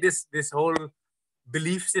I think this whole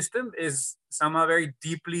belief system is somehow very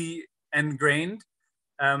deeply ingrained.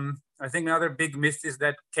 I think another big myth is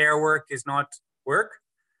that care work is not work.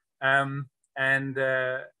 And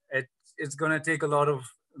it's going to take a lot of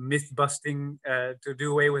myth busting to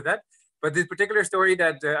do away with that. But this particular story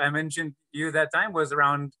that I mentioned to you that time was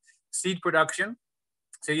around seed production.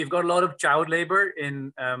 So you've got a lot of child labor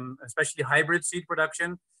in especially hybrid seed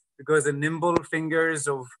production, because the nimble fingers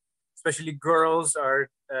of especially girls are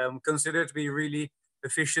considered to be really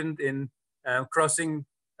efficient in crossing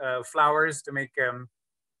flowers to make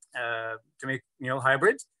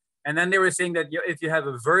hybrids. And then they were saying that if you have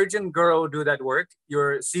a virgin girl do that work,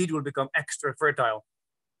 your seed will become extra fertile.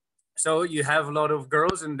 So you have a lot of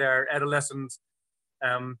girls in their adolescent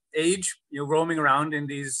age, roaming around in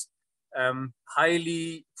these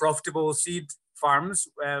highly profitable seed farms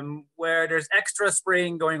where there's extra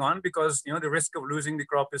spraying going on, because the risk of losing the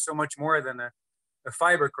crop is so much more than a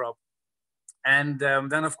fiber crop. And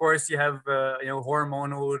then of course you have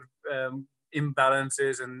hormonal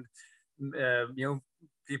imbalances and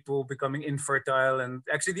people becoming infertile, and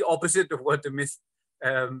actually the opposite of what the myth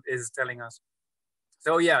is telling us.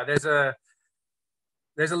 So yeah, there's a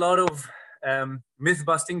lot of myth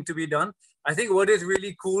busting to be done. I think what is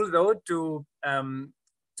really cool though,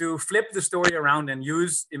 to flip the story around and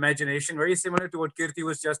use imagination, very similar to what Kirti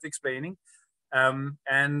was just explaining.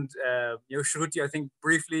 And Shruti, I think,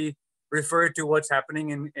 briefly referred to what's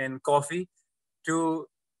happening in coffee, to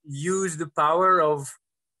use the power of,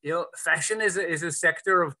 fashion is a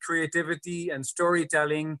sector of creativity and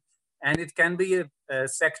storytelling, and it can be a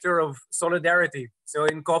sector of solidarity. So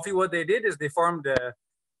in coffee, what they did is they formed a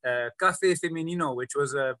Café Femenino, which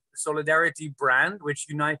was a solidarity brand, which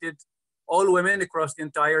united all women across the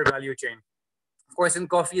entire value chain. Of course, in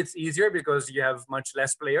coffee, it's easier because you have much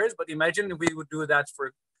less players, but imagine if we would do that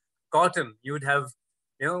for cotton. You would have,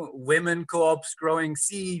 women co-ops growing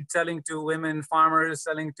seed, selling to women farmers,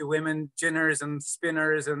 selling to women ginners and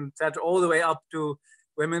spinners, and that all the way up to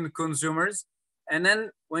women consumers. And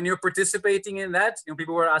then when you're participating in that,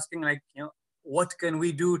 people were asking like, what can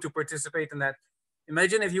we do to participate in that?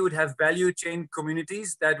 Imagine if you would have value chain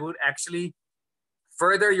communities that would actually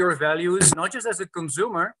further your values, not just as a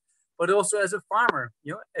consumer, but also as a farmer.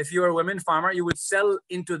 If you're a women farmer, you would sell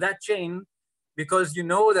into that chain because you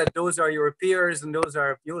know that those are your peers and those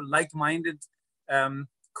are like-minded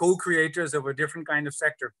co-creators of a different kind of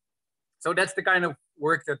sector. So that's the kind of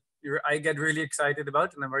work that I get really excited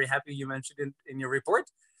about, and I'm very happy you mentioned it in your report.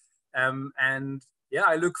 And yeah,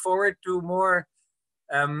 I look forward to more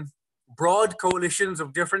broad coalitions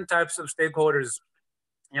of different types of stakeholders.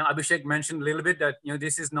 Abhishek mentioned a little bit that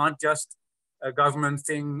this is not just a government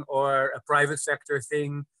thing or a private sector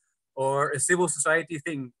thing or a civil society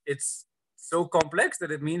thing. It's so complex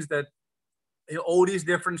that it means that all these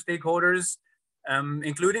different stakeholders,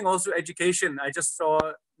 including also education. I just saw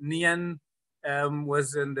Nian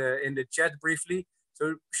was in the chat briefly.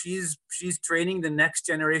 So she's training the next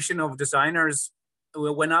generation of designers.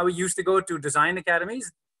 When I used to go to design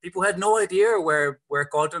academies, people had no idea where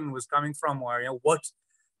cotton was coming from, or what's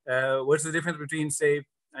the difference between, say,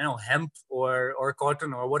 hemp or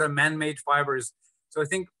cotton, or what are man-made fibers. So I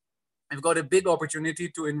think I've got a big opportunity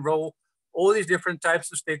to enroll all these different types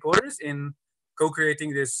of stakeholders in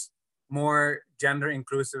co-creating this more gender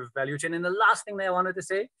inclusive value chain. And the last thing that I wanted to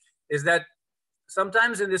say is that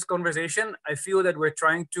sometimes in this conversation, I feel that we're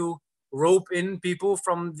trying to rope in people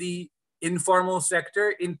from the informal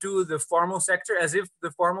sector into the formal sector, as if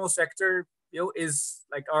the formal sector is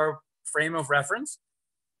like our frame of reference.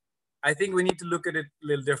 I think we need to look at it a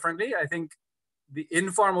little differently. I think the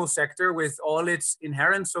informal sector, with all its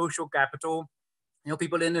inherent social capital,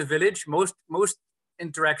 people in a village, most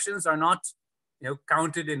interactions are not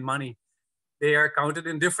counted in money. They are counted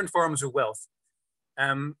in different forms of wealth.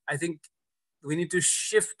 I think we need to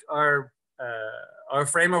shift our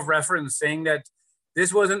frame of reference, saying that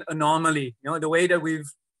this was an anomaly. The way that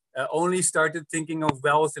we've only started thinking of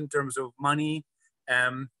wealth in terms of money,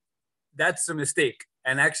 that's a mistake.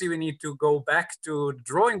 And actually, we need to go back to the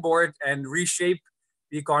drawing board and reshape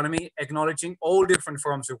the economy, acknowledging all different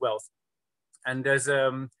forms of wealth. And there's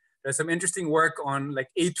some interesting work on like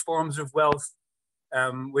 8 forms of wealth,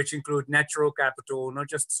 which include natural capital, not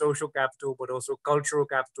just social capital, but also cultural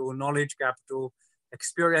capital, knowledge capital,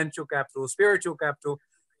 experiential capital, spiritual capital.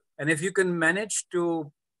 And if you can manage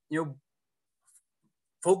to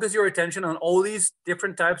focus your attention on all these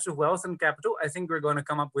different types of wealth and capital, I think we're going to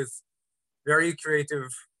come up with very creative,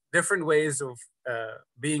 different ways of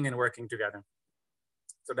being and working together.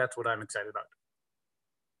 So that's what I'm excited about.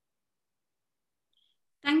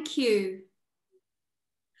 Thank you.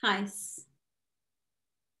 Gijs.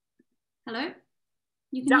 Hello?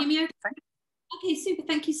 You can hear me okay? Okay, super.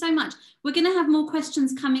 Thank you so much. We're going to have more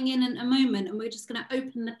questions coming in a moment, and we're just going to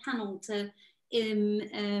open the panel to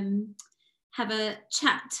have a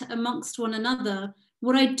chat amongst one another.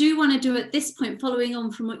 What I do want to do at this point, following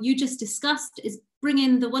on from what you just discussed, is bring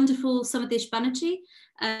in the wonderful Somadish Banerjee,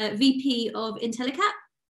 VP of Intellicap.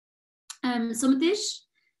 Somadish,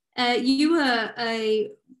 you were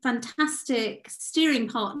a fantastic steering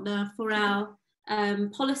partner for our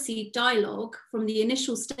policy dialogue from the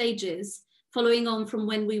initial stages, following on from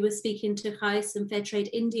when we were speaking to Gijs and Fairtrade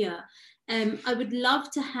India. I would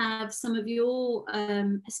love to have some of your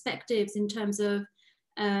perspectives in terms of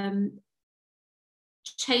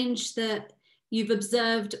change that you've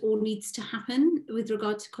observed or needs to happen with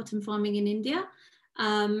regard to cotton farming in India,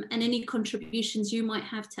 and any contributions you might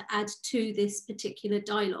have to add to this particular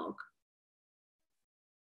dialogue.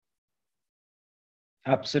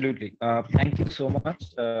 Absolutely. Thank you so much,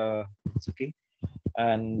 Suki.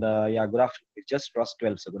 And yeah, good afternoon. It just crossed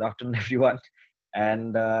 12, so good afternoon, everyone.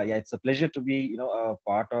 And yeah, it's a pleasure to be, a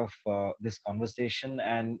part of this conversation.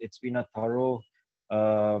 And it's been a thorough,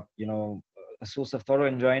 a source of thorough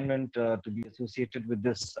enjoyment to be associated with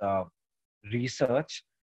this research.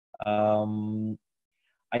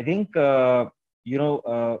 I think, I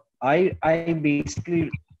basically,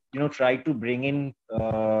 try to bring in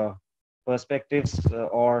perspectives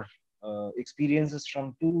or experiences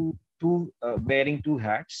from wearing two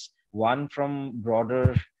hats. One from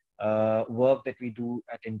broader work that we do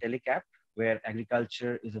at Intellicap, where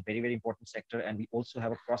agriculture is a very, very important sector. And we also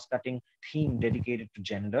have a cross-cutting theme dedicated to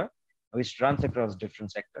gender, which runs across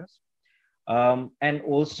different sectors. And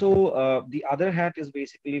also the other hat is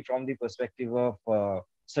basically from the perspective of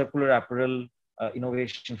Circular Apparel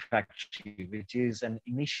Innovation Factory, which is an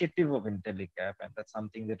initiative of Intellicap. And that's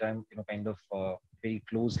something that I'm kind of very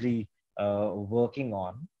closely working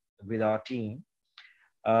on with our team.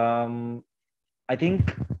 I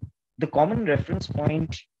think the common reference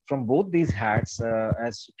point from both these hats,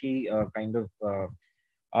 as Suki kind of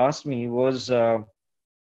asked me, was that,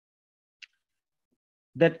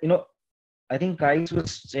 I think Gijs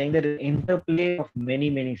was saying that an interplay of many,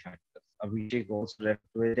 many factors. Abhishek also read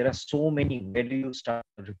to it. There are so many. Where do you start?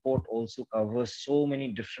 The report also covers so many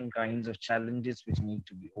different kinds of challenges which need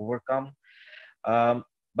to be overcome.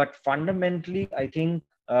 But fundamentally, I think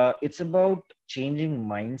it's about changing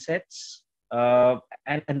mindsets.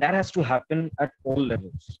 And that has to happen at all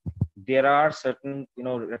levels. There are certain,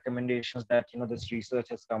 recommendations that, this research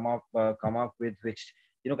has come up with, which,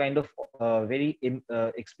 kind of very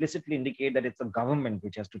explicitly indicate that it's a government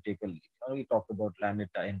which has to take a lead. We talked about land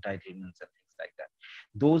entitlements and things like that.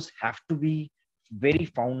 Those have to be very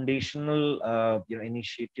foundational,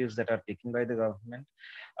 initiatives that are taken by the government.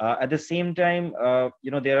 At the same time,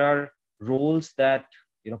 there are roles that,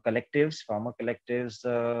 collectives, farmer collectives,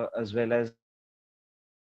 as well as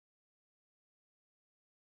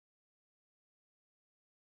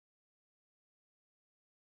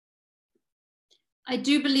I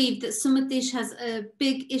do believe that Somadish has a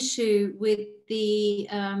big issue with the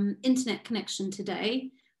internet connection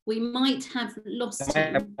today. We might have lost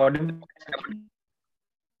him.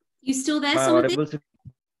 You still there, Somadish?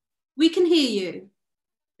 We can hear you.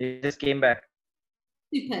 It just came back.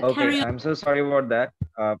 Super. Okay, Carry on. I'm so sorry about that.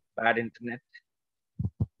 Bad internet.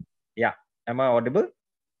 Yeah, am I audible?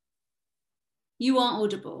 You are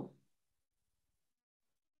audible.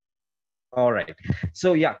 All right.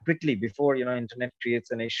 So yeah, quickly before internet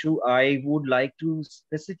creates an issue, I would like to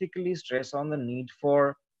specifically stress on the need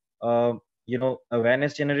for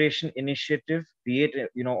awareness generation initiative, be it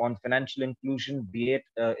on financial inclusion, be it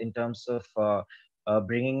in terms of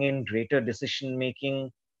bringing in greater decision making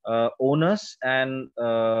onus and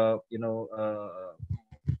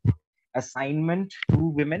assignment to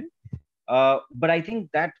women. But I think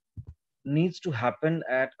that needs to happen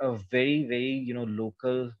at a very, very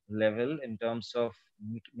local level in terms of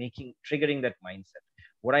triggering that mindset.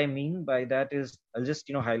 What I mean by that is, I'll just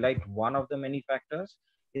highlight one of the many factors.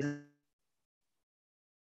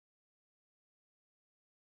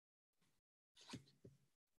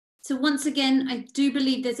 So once again, I do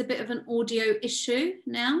believe there's a bit of an audio issue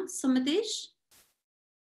now. Somadish?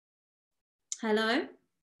 Hello?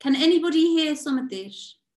 Can anybody hear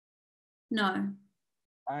Somadish? No.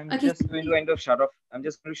 I'm just going to kind of shut off. I'm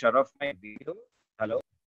just going to shut off my video. Hello.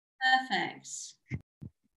 Perfect.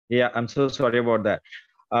 Yeah, I'm so sorry about that.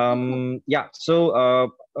 Yeah,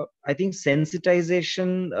 so I think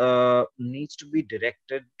sensitization needs to be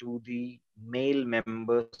directed to the male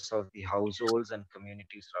members of the households and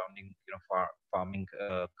communities surrounding, farming,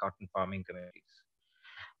 cotton farming communities.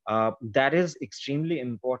 That is extremely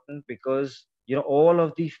important because all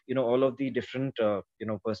of the different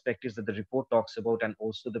perspectives that the report talks about and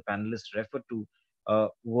also the panelists refer to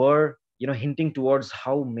were hinting towards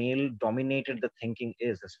how male dominated the thinking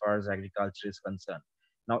is as far as agriculture is concerned.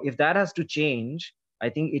 Now, if that has to change, I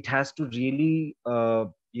think it has to really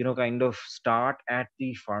kind of start at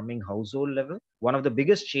the farming household level. One of the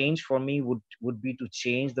biggest change for me would be to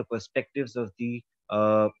change the perspectives of the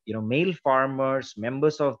male farmers,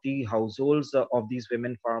 members of the households of these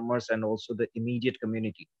women farmers, and also the immediate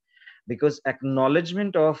community, because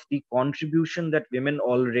acknowledgement of the contribution that women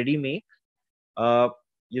already make,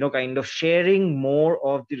 kind of sharing more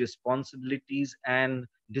of the responsibilities and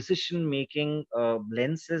decision making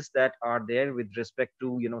lenses that are there with respect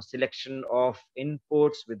to selection of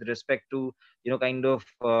inputs, with respect to kind of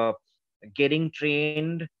getting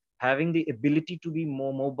trained, having the ability to be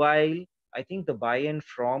more mobile. I think the buy-in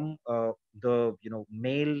from the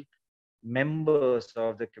male members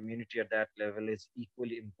of the community at that level is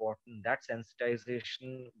equally important. That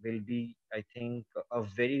sensitization will be, I think, a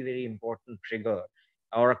very, very important trigger,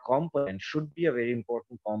 or a component, should be a very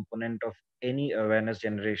important component of any awareness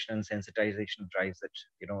generation and sensitization drives that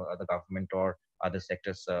the government or other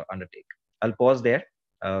sectors undertake. I'll pause there,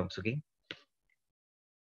 Suki.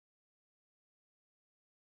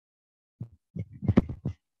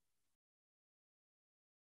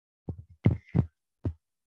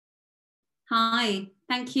 Hi,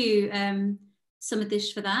 thank you,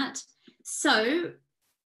 Samadish, for that. So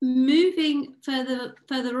moving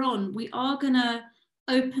further on, we are going to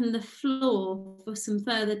open the floor for some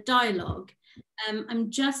further dialogue.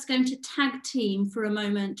 I'm just going to tag team for a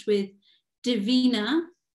moment with Davina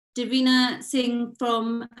Singh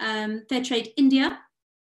from Fairtrade India.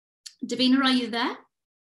 Davina, are you there?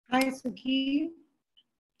 Hi, Suki.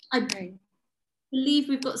 I believe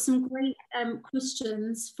we've got some great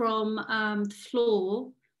questions from the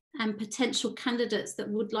floor and potential candidates that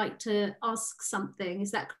would like to ask something.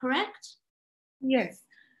 Is that correct? Yes.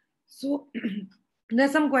 So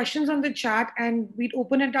there's some questions on the chat and we'd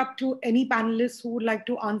open it up to any panelists who would like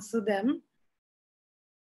to answer them.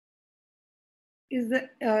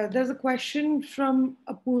 There's a question from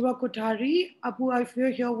Apurva Kothari. Apu, if you're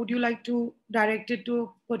here, would you like to direct it to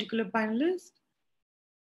a particular panelist?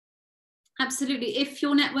 Absolutely. If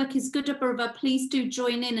your network is good, Apurva, please do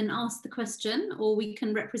join in and ask the question, or we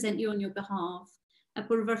can represent you on your behalf.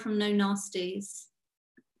 Apurva from No Nasties.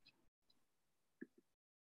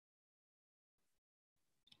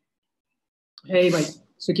 Hey,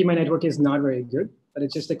 Suki, my network is not very good, but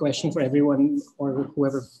it's just a question for everyone or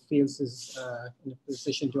whoever feels is in a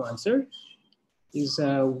position to answer. Is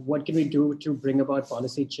what can we do to bring about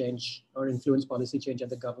policy change or influence policy change at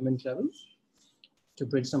the government level to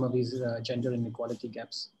bridge some of these gender inequality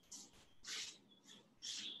gaps?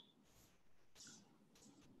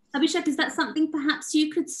 Abhishek, is that something perhaps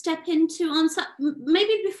you could step in to answer?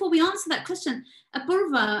 Maybe before we answer that question,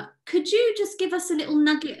 Apurva, could you just give us a little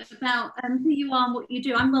nugget about who you are and what you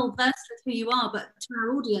do? I'm well versed with who you are, but to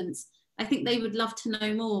our audience, I think they would love to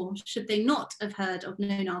know more, should they not have heard of No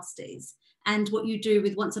Nasties, and what you do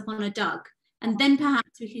with Once Upon a Doug. And then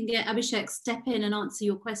perhaps we can get Abhishek step in and answer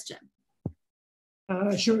your question.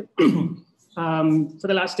 Sure. For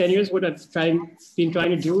the last 10 years, what I've been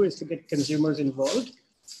trying to do is to get consumers involved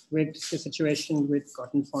with the situation with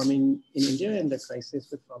cotton farming in India and the crisis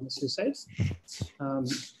with farmer suicides.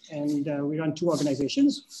 We run two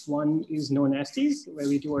organizations. One is No Nasties, where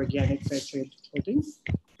we do organic fair trade clothing.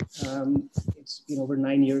 It's been over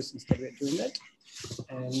 9 years since we're doing that.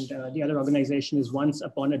 And the other organization is Once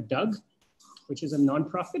Upon a Doug, which is a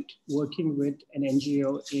nonprofit working with an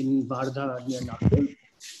NGO in Wardha near Nagpur,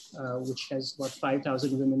 which has about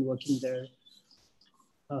 5,000 women working there.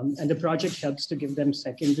 And the project helps to give them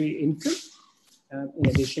secondary income in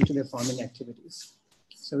addition to their farming activities.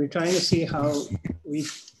 So we're trying to see how we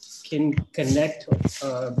can connect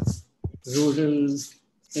rural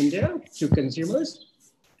India to consumers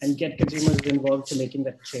and get consumers involved to making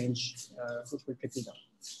that change, which will trickle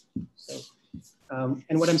down. So,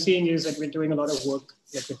 and what I'm seeing is that we're doing a lot of work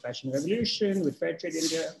like with Fashion Revolution, with Fairtrade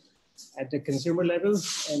India at the consumer level.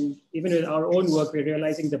 And even with our own work, we're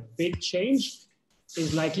realizing the big change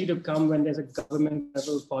is likely to come when there's a government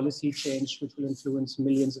level policy change, which will influence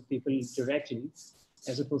millions of people directly,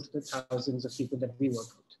 as opposed to the thousands of people that we work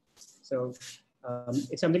with. So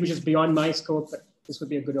it's something which is beyond my scope, but this would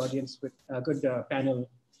be a good audience with a good panel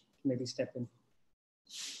to maybe step in.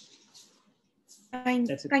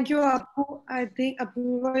 Thank you, Apu. I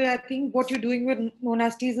think what you're doing with No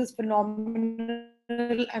Nasties is phenomenal,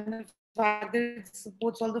 and the fact that it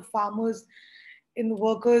supports all the farmers in the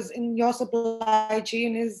workers in your supply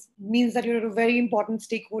chain means that you're a very important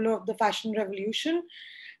stakeholder of the fashion revolution.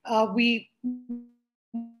 We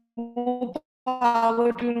more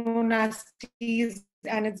power to No Nasties,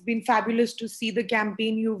 and it's been fabulous to see the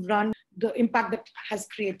campaign you've run, the impact that has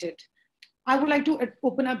created. I would like to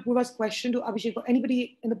open up Purva's question to Abhishek or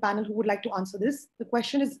anybody in the panel who would like to answer this. The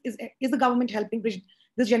question is the government helping bridge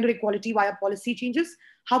this gender equality via policy changes?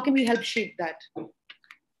 How can we help shape that?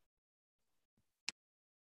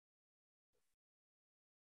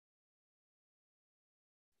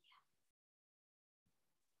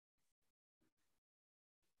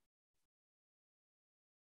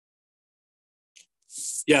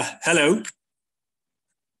 Yeah, hello.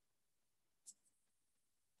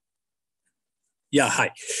 Yeah,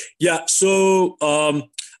 hi. Yeah, so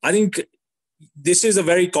I think this is a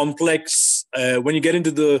very complex, when you get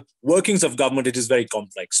into the workings of government, it is very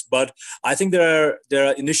complex. But I think there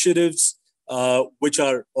are initiatives which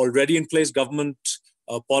are already in place, government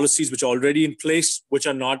policies which are already in place, which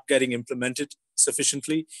are not getting implemented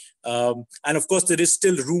sufficiently. And of course, there is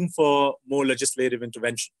still room for more legislative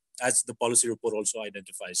intervention, as the policy report also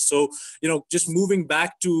identifies. So, just moving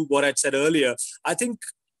back to what I'd said earlier, I think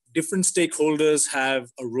different stakeholders have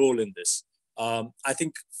a role in this. I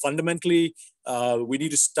think fundamentally, we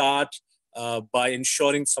need to start by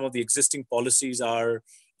ensuring some of the existing policies are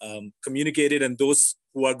communicated, and those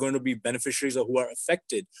who are going to be beneficiaries or who are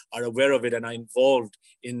affected are aware of it and are involved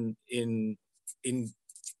in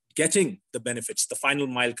getting the benefits, the final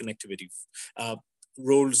mile connectivity,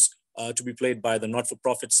 roles to be played by the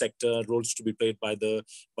not-for-profit sector, roles to be played by the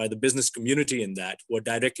business community in that, who are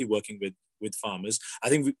directly working with farmers. I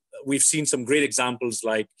think we've seen some great examples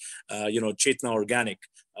like, Chetna Organic,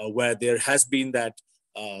 where there has been that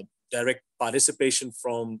direct participation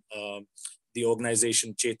from the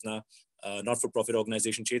organization Chetna, not-for-profit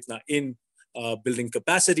organization Chetna, in building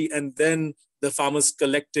capacity, and then the farmers'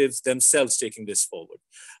 collectives themselves taking this forward.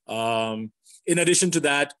 In addition to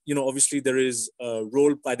that, obviously there is a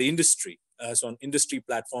role by the industry. So on industry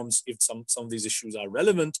platforms, if some of these issues are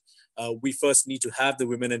relevant, we first need to have the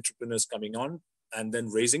women entrepreneurs coming on and then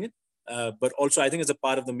raising it. But also I think as a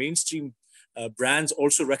part of the mainstream brands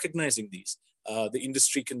also recognizing these, the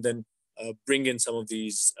industry can then bring in some of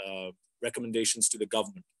these recommendations to the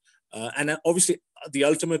government. And obviously the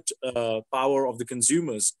ultimate power of the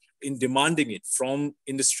consumers in demanding it from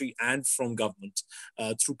industry and from government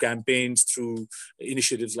through campaigns, through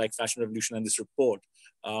initiatives like Fashion Revolution and this report.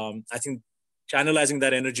 I think channelizing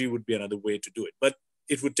that energy would be another way to do it. But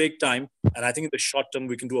it would take time. And I think in the short term,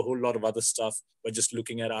 we can do a whole lot of other stuff by just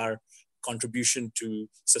looking at our contribution to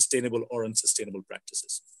sustainable or unsustainable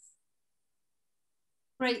practices.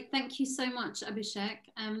 Great, thank you so much, Abhishek.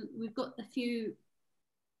 We've got a few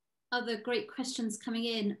other great questions coming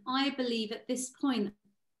in. I believe at this point,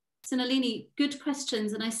 Sunalini, good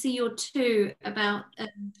questions, and I see your two about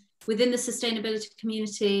within the sustainability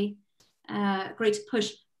community, greater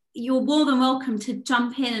push. You're more than welcome to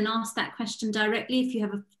jump in and ask that question directly if you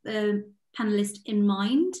have a panelist in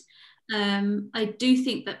mind. I do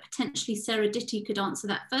think that potentially Sarah Ditty could answer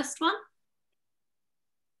that first one.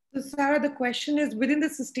 So Sarah, the question is, within the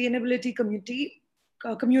sustainability community,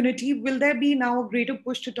 will there be now a greater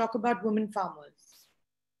push to talk about women farmers?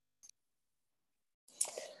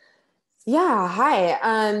 Yeah,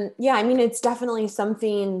 hi. Yeah, I mean, it's definitely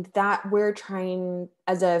something that we're trying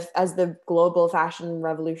as the global fashion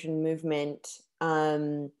revolution movement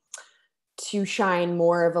to shine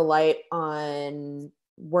more of a light on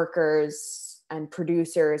workers and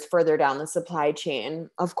producers further down the supply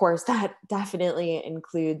chain. Of course, that definitely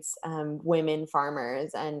includes women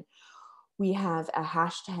farmers, and we have a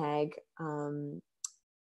hashtag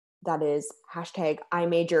that is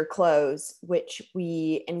 #IMajorClothes, which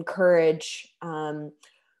we encourage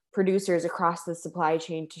producers across the supply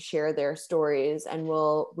chain to share their stories. And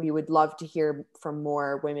we would love to hear from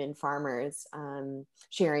more women farmers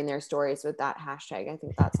sharing their stories with that hashtag. I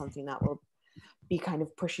think that's something that will be kind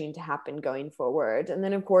of pushing to happen going forward. And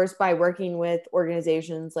then of course, by working with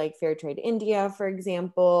organizations like Fairtrade India, for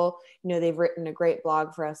example, they've written a great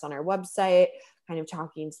blog for us on our website, kind of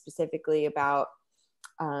talking specifically about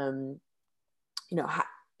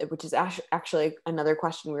which is actually another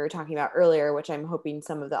question we were talking about earlier, which I'm hoping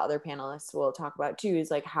some of the other panelists will talk about too,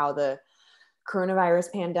 is like how the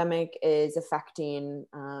coronavirus pandemic is affecting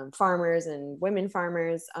farmers and women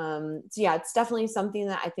farmers. So yeah, it's definitely something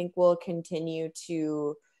that I think will continue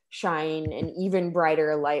to shine an even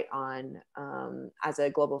brighter light on as a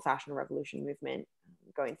global fashion revolution movement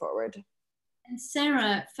going forward. And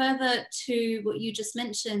Sarah, further to what you just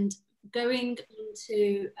mentioned, going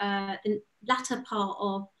into the latter part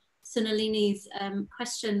of Sunalini's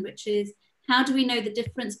question, which is, how do we know the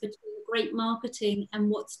difference between great marketing and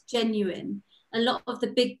what's genuine? A lot of the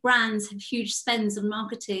big brands have huge spends on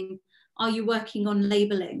marketing. Are you working on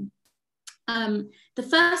labeling? The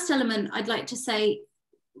first element I'd like to say,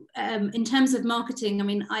 in terms of marketing, I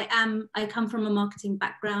mean, I come from a marketing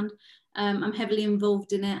background. I'm heavily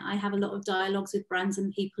involved in it. I have a lot of dialogues with brands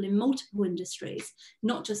and people in multiple industries,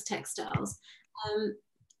 not just textiles.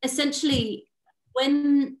 Essentially,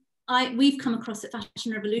 when we've come across at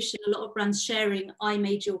Fashion Revolution a lot of brands sharing "I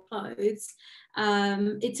made your clothes."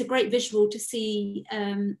 It's a great visual to see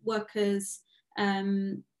workers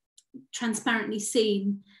transparently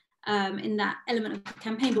seen in that element of the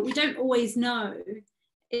campaign, but we don't always know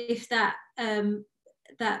if that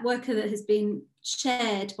that worker that has been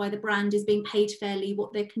shared by the brand is being paid fairly,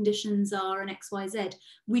 what their conditions are, and X, Y, Z.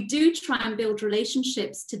 We do try and build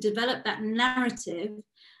relationships to develop that narrative.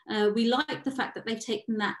 We like the fact that they've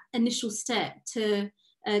taken that initial step to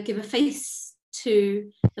give a face to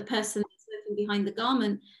the person that's working behind the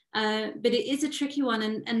garment. But it is a tricky one,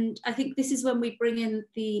 and I think this is when we bring in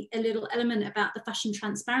a little element about the Fashion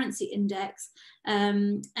Transparency Index.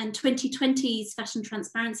 And 2020's Fashion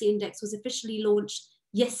Transparency Index was officially launched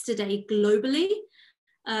yesterday globally.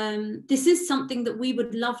 This is something that we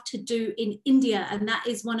would love to do in India, and that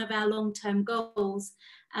is one of our long-term goals.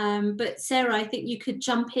 But Sarah, I think you could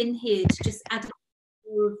jump in here to just add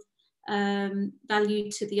more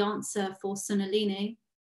value to the answer for Sunalini.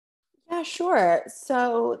 Yeah, sure.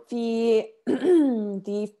 So the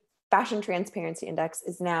the Fashion Transparency Index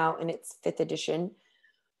is now in its 5th edition.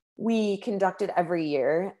 We conduct it every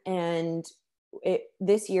year, and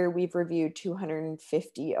this year we've reviewed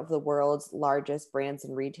 250 of the world's largest brands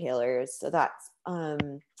and retailers. So that's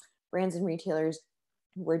brands and retailers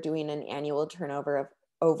who are doing an annual turnover of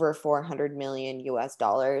over $400 million US.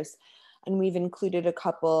 And we've included a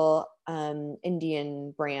couple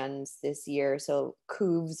Indian brands this year. So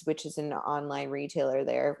Coves, which is an online retailer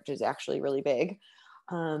there, which is actually really big,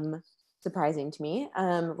 surprising to me.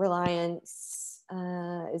 Reliance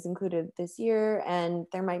is included this year, and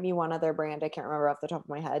there might be one other brand I can't remember off the top of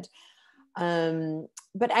my head.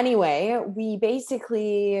 But anyway, we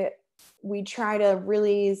try to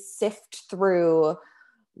really sift through,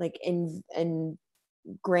 like, in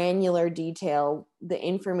granular detail, the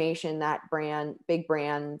information that big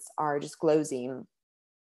brands are disclosing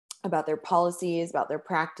about their policies, about their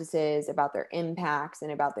practices, about their impacts,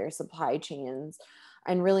 and about their supply chains,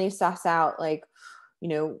 and really suss out, like, you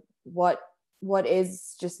know, what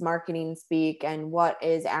is just marketing speak and what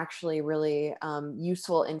is actually really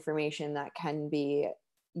useful information that can be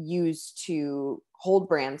used to hold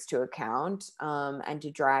brands to account and to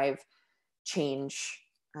drive change.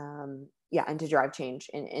 And to drive change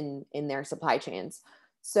in their supply chains.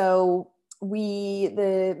 So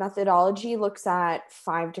the methodology looks at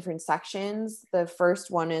 5 different sections. The first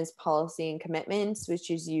one is policy and commitments, which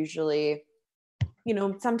is usually, you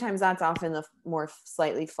know, sometimes that's often the more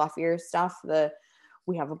slightly fluffier stuff.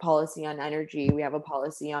 We have a policy on energy, we have a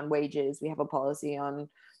policy on wages, we have a policy on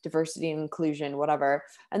diversity and inclusion, whatever.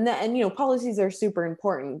 And you know, policies are super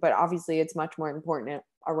important, but obviously it's much more important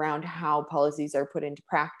around how policies are put into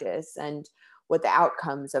practice and what the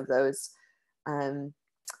outcomes of those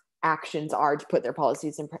actions are to put their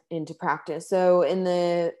policies into practice. So in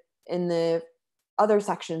the other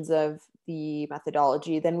sections of the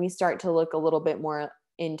methodology, then we start to look a little bit more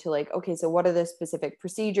into, like, okay, so what are the specific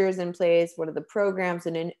procedures in place? What are the programs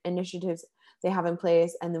and initiatives they have in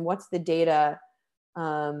place? And then what's the data?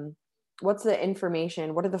 What's the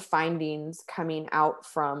information? What are the findings coming out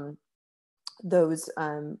from those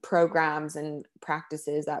programs and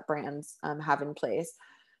practices that brands have in place?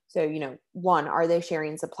 So, you know, 1, are they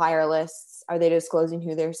sharing supplier lists? Are they disclosing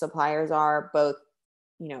who their suppliers are, both,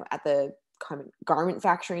 you know, at the garment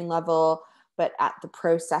factoring level, but at the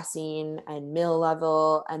processing and mill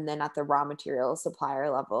level, and then at the raw material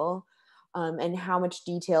supplier level? And how much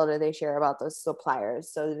detail do they share about those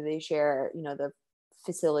suppliers? So do they share, you know, the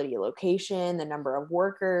facility location, the number of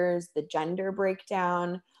workers, the gender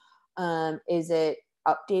breakdown? Is it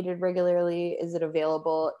updated regularly? Is it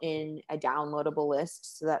available in a downloadable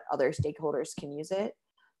list so that other stakeholders can use it?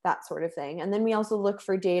 That sort of thing. And then we also look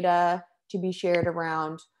for data to be shared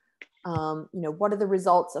around, you know, what are the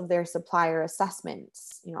results of their supplier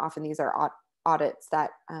assessments? You know, often these are audits that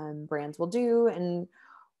brands will do, and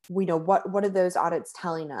we know what are those audits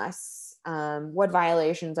telling us? What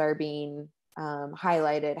violations are being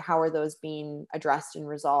highlighted? How are those being addressed and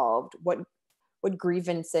resolved? What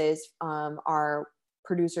grievances are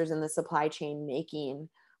producers in the supply chain making?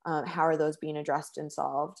 How are those being addressed and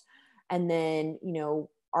solved? And then, you know,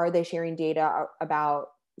 are they sharing data about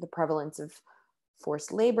the prevalence of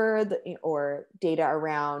forced labor or data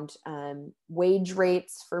around wage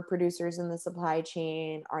rates for producers in the supply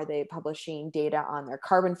chain? Are they publishing data on their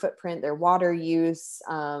carbon footprint, their water use,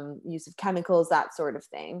 use of chemicals, that sort of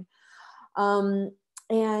thing?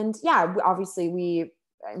 And yeah, obviously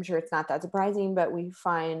I'm sure it's not that surprising, but we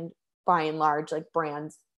find by and large, like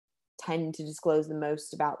brands tend to disclose the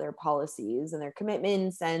most about their policies and their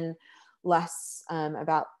commitments and less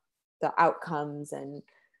about the outcomes and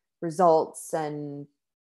results and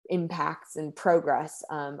impacts and progress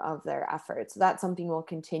of their efforts. So that's something we'll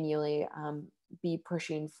continually be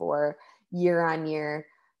pushing for year on year,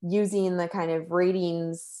 using the kind of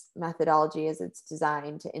ratings methodology as it's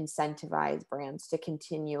designed to incentivize brands to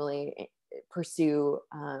continually pursue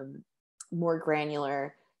more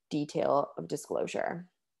granular detail of disclosure.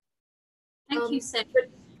 Thank you, Sarah.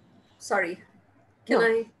 Sorry, can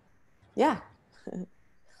I? Yeah.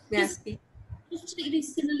 Just to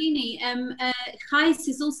Sunalini, Gijs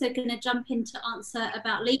is also going to jump in to answer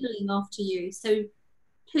about labeling after you. So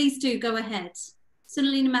please do go ahead.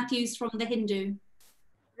 Sunalini Matthews from The Hindu.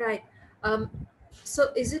 Right.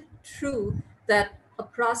 So is it true that a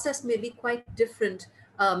process may be quite different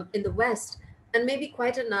in the West and maybe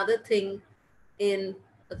quite another thing in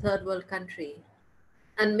a third world country?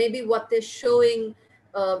 And maybe what they're showing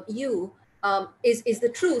you is the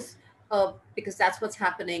truth, because that's what's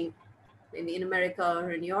happening maybe in America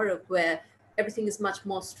or in Europe, where everything is much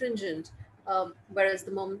more stringent. Whereas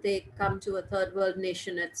the moment they come to a third world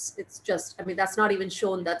nation, it's just, I mean, that's not even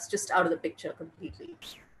shown, that's just out of the picture completely.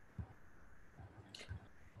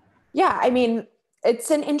 Yeah, I mean,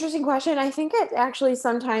 it's an interesting question. I think it's actually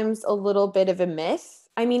sometimes a little bit of a myth.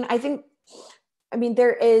 I mean,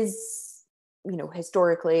 there is, you know,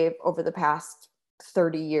 historically over the past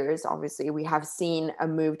 30 years, obviously, we have seen a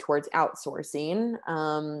move towards outsourcing.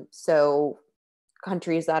 So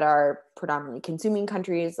countries that are predominantly consuming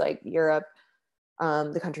countries like Europe,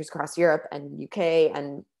 the countries across Europe and UK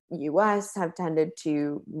and US have tended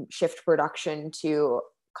to shift production to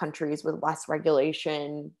countries with less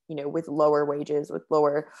regulation, you know, with lower wages, with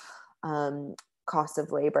lower costs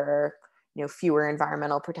of labor, you know, fewer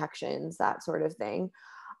environmental protections, that sort of thing.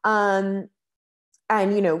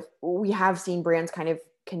 And, you know, we have seen brands kind of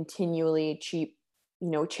continually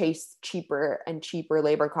chase cheaper and cheaper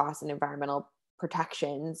labor costs and environmental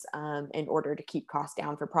protections in order to keep costs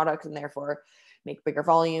down for products and therefore make bigger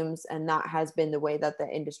volumes. And that has been the way that the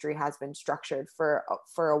industry has been structured for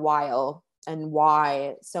a while, and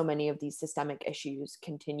why so many of these systemic issues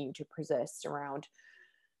continue to persist around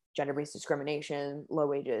gender-based discrimination, low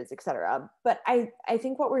wages, et cetera. But I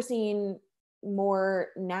think what we're seeing more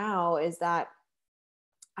now is that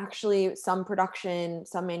actually some production,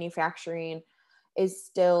 some manufacturing is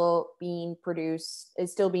still being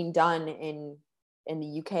done in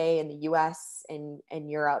the UK, in the US, and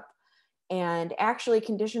Europe. And actually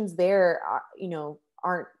conditions there, you know,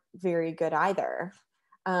 aren't very good either.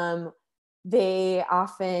 They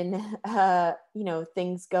often, you know,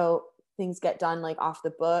 things get done like off the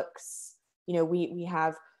books. You know, we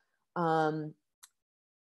have, you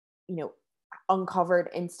know, uncovered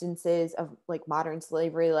instances of like modern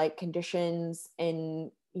slavery like conditions in,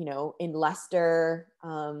 you know, in Leicester,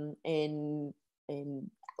 in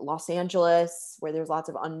Los Angeles, where there's lots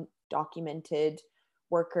of undocumented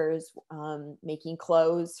workers making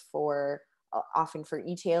clothes for often for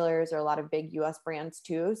e-tailers or a lot of big US brands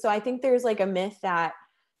too. So I think there's like a myth that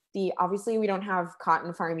obviously we don't have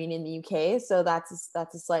cotton farming in the UK, so that's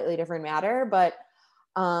a slightly different matter, but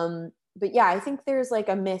yeah, I think there's like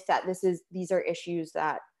a myth that these are issues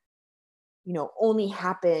that, you know, only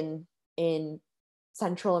happen in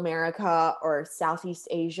Central America or Southeast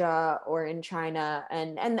Asia or in China.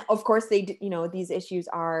 And of course they, you know, these issues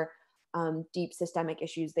are deep systemic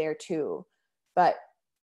issues there too. But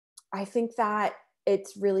I think that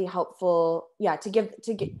it's really helpful, yeah, to get,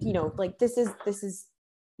 you know, like this is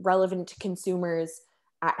relevant to consumers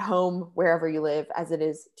at home, wherever you live, as it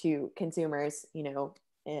is to consumers, you know,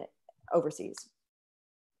 overseas.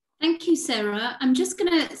 Thank you, Sarah. I'm just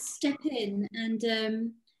going to step in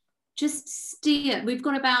and just steer. We've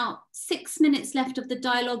got about 6 minutes left of the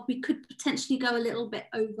dialogue. We could potentially go a little bit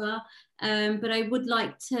over, but I would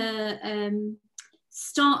like to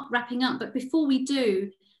start wrapping up. But before we do,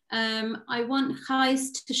 I want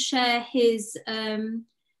Gijs to share his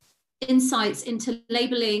insights into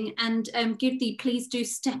labelling, and Kirti, please do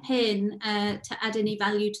step in to add any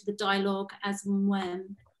value to the dialogue as and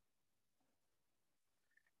when.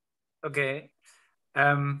 Okay.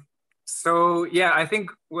 So yeah, I think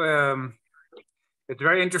it's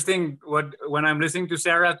very interesting when I'm listening to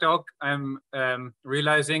Sarah talk, I'm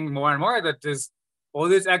realizing more and more that all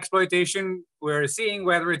this exploitation we're seeing,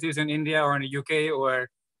 whether it is in India or in the UK or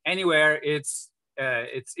anywhere, it's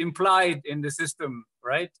implied in the system,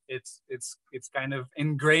 right? It's kind of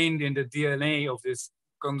ingrained in the DNA of this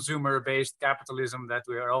consumer-based capitalism that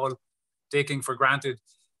we are all taking for granted.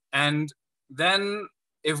 And then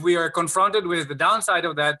if we are confronted with the downside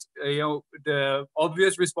of that, the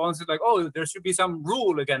obvious response is like, oh, there should be some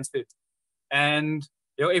rule against it. And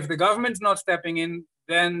if the government's not stepping in,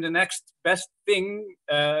 then the next best thing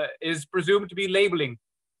is presumed to be labeling.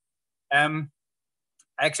 I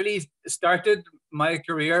actually started my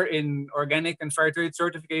career in organic and fair trade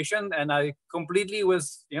certification, and I completely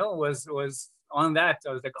was on that.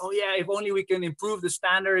 I was like, oh yeah, if only we can improve the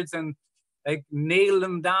standards and like nail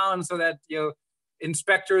them down so that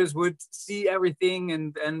inspectors would see everything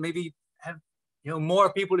and maybe have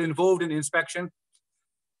more people involved in inspection.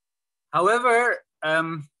 However,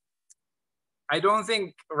 I don't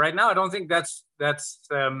think right now, I don't think that's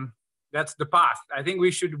the path. I think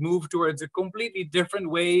we should move towards a completely different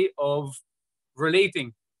way of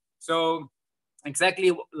relating. So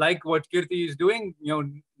exactly like what Kirti is doing,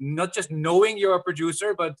 not just knowing you're a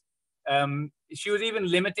producer, but she was even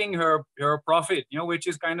limiting her profit, which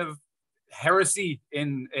is kind of heresy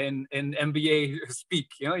in MBA speak.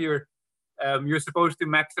 You're supposed to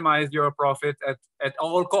maximize your profit at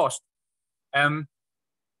all costs.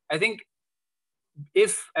 I think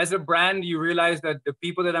if as a brand you realize that the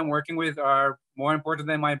people that I'm working with are more important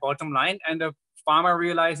than my bottom line, and the farmer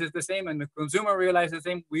realizes the same and the consumer realizes the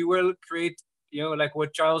same, we will create, like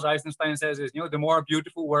what Charles Eisenstein says is, the more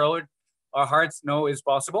beautiful world our hearts know is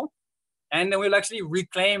possible. And then we'll actually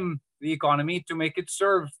reclaim the economy to make it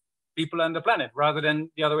serve people on the planet rather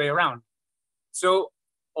than the other way around. So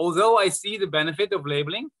although I see the benefit of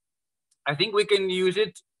labeling, I think we can use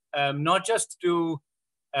it not just to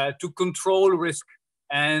control risk.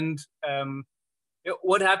 And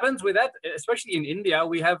what happens with that, especially in India,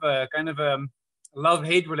 we have a kind of a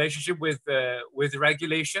love-hate relationship with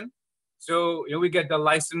regulation. So we get the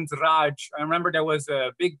license Raj. I remember there was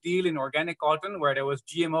a big deal in organic cotton where there was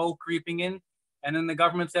GMO creeping in, and then the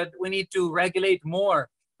government said we need to regulate more,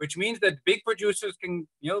 which means that big producers can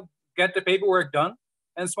get the paperwork done,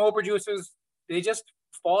 and small producers, they just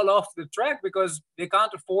fall off the track because they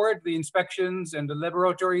can't afford the inspections and the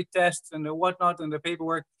laboratory tests and the whatnot and the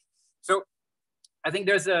paperwork. So I think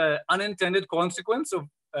there's an unintended consequence of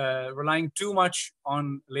relying too much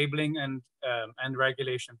on labeling and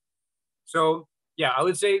regulation. So yeah, I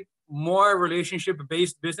would say more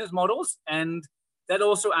relationship-based business models, and that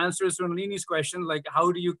also answers Sunalini's question, like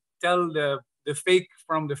how do you tell the fake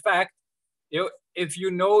from the fact? If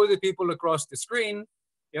you know the people across the screen,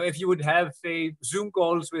 if you would have, say, Zoom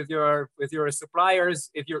calls with your suppliers,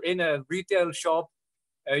 if you're in a retail shop,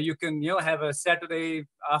 you can have a Saturday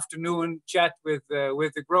afternoon chat with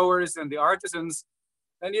the growers and the artisans,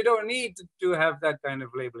 and you don't need to have that kind of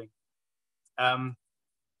labeling.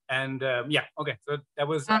 Yeah, okay. So that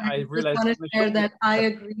was I realized. Just want to share that I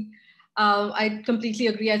agree. I completely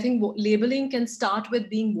agree. I think labeling can start with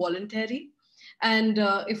being voluntary. And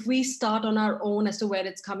if we start on our own as to where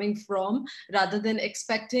it's coming from, rather than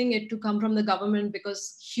expecting it to come from the government,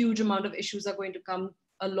 because huge amount of issues are going to come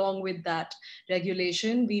along with that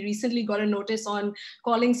regulation. We recently got a notice on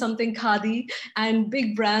calling something khadi, and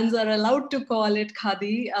big brands are allowed to call it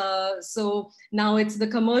khadi. So now it's the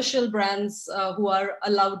commercial brands who are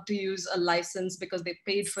allowed to use a license because they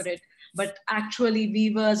paid for it. But actually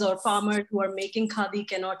weavers or farmers who are making khadi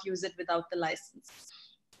cannot use it without the license.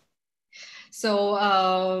 So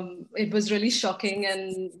it was really shocking,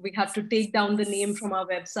 and we had to take down the name from our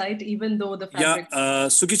website, even though the fabric. Yeah,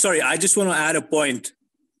 Suki, sorry, I just want to add a point.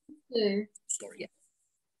 Sorry. Yeah.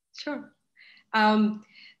 Sure.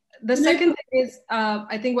 The second thing is,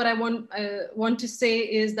 I think what I want to say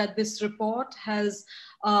is that this report has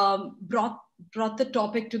brought the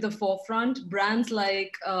topic to the forefront. Brands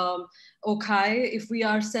like Okhai, if we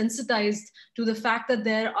are sensitized to the fact that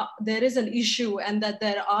there is an issue and that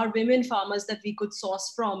there are women farmers that we could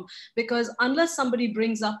source from, because unless somebody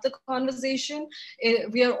brings up the conversation,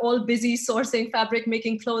 we are all busy sourcing fabric,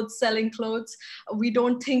 making clothes, selling clothes. We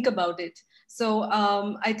don't think about it. So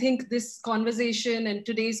I think this conversation and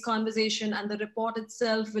today's conversation and the report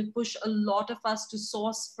itself will push a lot of us to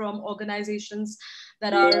source from organizations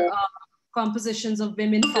that are compositions of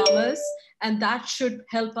women farmers, and that should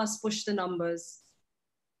help us push the numbers.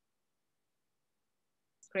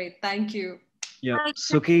 Great, thank you. Yeah,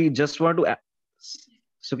 Suki, just want to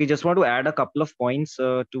add a couple of points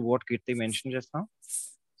to what Kirti mentioned just now.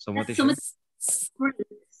 So Sumatish,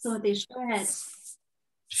 go ahead.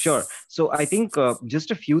 Sure. So I think just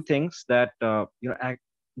a few things that,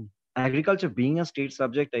 agriculture being a state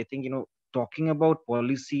subject, I think, talking about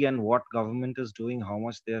policy and what government is doing, how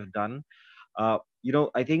much they have done, I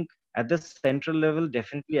think at the central level,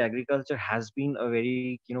 definitely agriculture has been a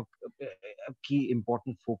very, a key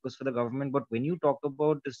important focus for the government. But when you talk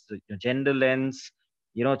about this gender lens,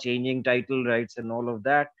 changing title rights and all of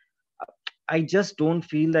that, I just don't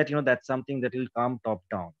feel that that's something that will come top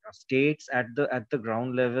down. States at the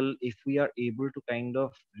ground level, if we are able to kind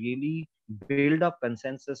of really build up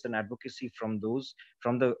consensus and advocacy from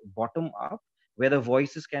the bottom up, where the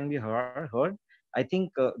voices can be heard, I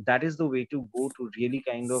think that is the way to go to really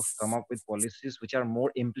kind of come up with policies which are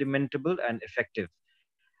more implementable and effective.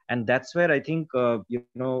 And that's where I think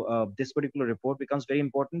this particular report becomes very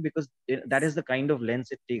important, because that is the kind of lens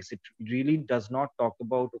it takes. It really does not talk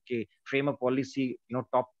about, okay, frame a policy,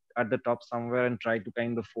 at the top somewhere and try to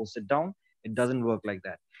kind of force it down. It doesn't work like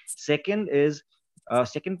that. Second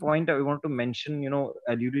point I want to mention,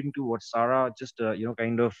 alluding to what Sarah just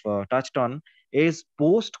kind of touched on, is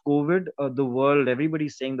post COVID, the world,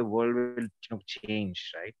 everybody's saying the world will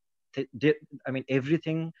change, right? I mean,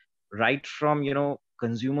 everything, right from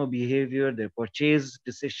consumer behavior, their purchase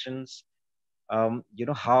decisions,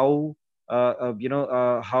 how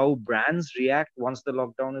brands react once the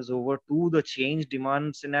lockdown is over, to the change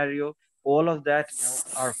demand scenario, all of that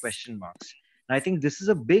are question marks. And I think this is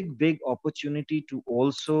a big opportunity to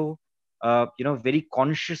also very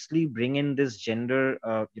consciously bring in this gender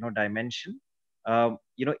dimension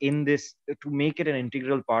in this, to make it an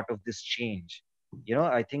integral part of this change.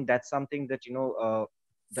 I think that's something that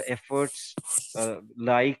the efforts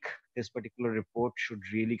like this particular report should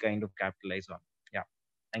really kind of capitalize on. Yeah,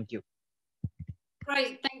 thank you.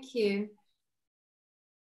 Great, thank you.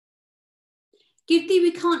 Kirti,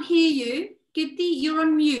 we can't hear you. Kirti, you're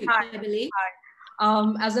on mute, Hi. I believe.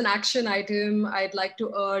 Hi. As an action item, I'd like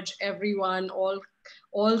to urge everyone, all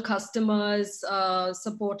customers,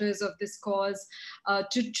 supporters of this cause,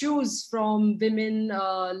 to choose from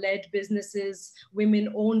women-led businesses,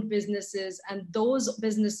 women-owned businesses, and those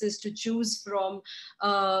businesses to choose from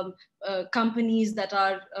companies that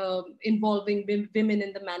are involving women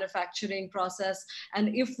in the manufacturing process.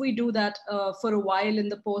 And if we do that for a while in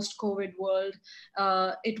the post-COVID world,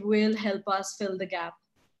 it will help us fill the gap.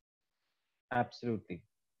 Absolutely.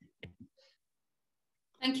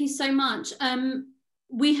 Thank you so much.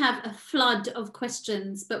 We have a flood of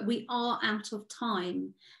questions, but we are out of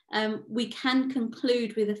time. We can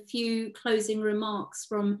conclude with a few closing remarks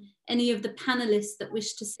from any of the panelists that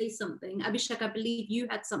wish to say something. Abhishek, I believe you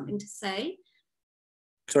had something to say.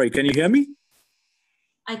 Sorry, can you hear me?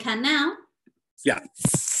 I can now. Yeah.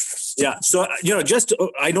 Yeah. So, just,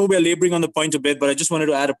 I know we're laboring on the point a bit, but I just wanted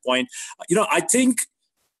to add a point. I think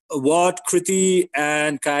what Kirti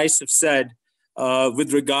and Gijs have said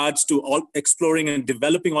with regards to exploring and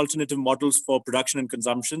developing alternative models for production and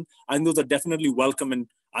consumption, I think those are definitely welcome. And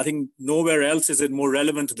I think nowhere else is it more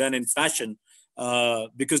relevant than in fashion,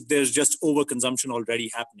 because there's just overconsumption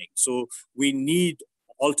already happening. So we need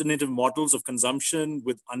alternative models of consumption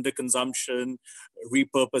with underconsumption,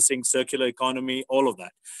 repurposing, circular economy, all of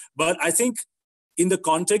that. But I think in the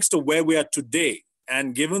context of where we are today,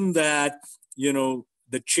 and given that,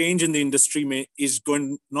 the change in the industry is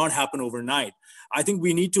going to not happen overnight, I think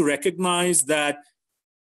we need to recognize that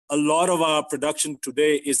a lot of our production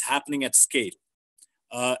today is happening at scale.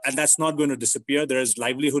 And that's not going to disappear. There is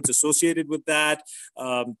livelihoods associated with that.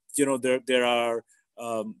 There are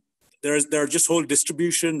just whole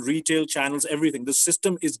distribution, retail channels, everything. The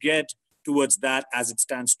system is geared towards that as it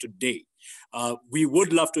stands today. We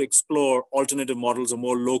would love to explore alternative models of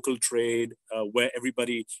more local trade where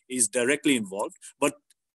everybody is directly involved. But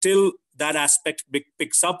till that aspect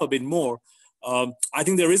picks up a bit more, I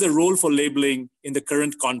think there is a role for labeling in the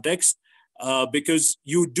current context, because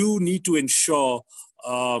you do need to ensure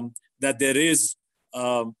that there is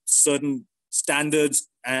certain standards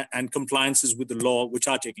and compliances with the law which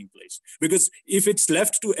are taking place. Because if it's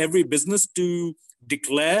left to every business to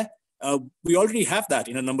declare, we already have that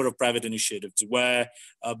in a number of private initiatives where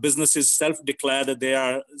businesses self-declare that there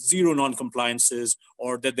are zero non-compliances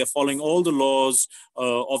or that they're following all the laws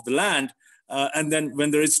of the land. And then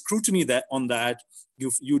when there is scrutiny on that,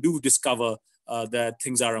 you do discover that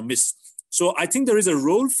things are amiss. So I think there is a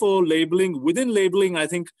role for labeling. Within labeling, I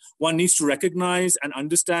think one needs to recognize and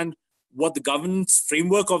understand what the governance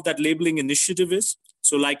framework of that labeling initiative is.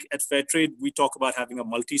 So like at Fairtrade, we talk about having a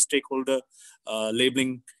multi-stakeholder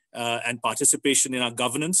labeling and participation in our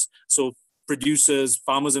governance. So producers,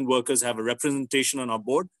 farmers, and workers have a representation on our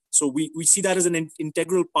board. So we see that as an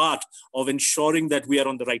integral part of ensuring that we are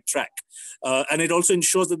on the right track. And it also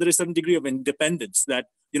ensures that there is some degree of independence, that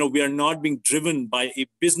we are not being driven by a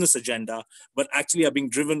business agenda, but actually are being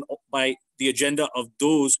driven by the agenda of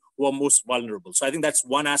those who are most vulnerable. So I think that's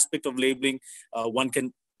one aspect of labeling one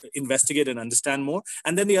can investigate and understand more.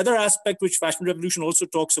 And then the other aspect which Fashion Revolution also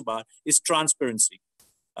talks about is transparency.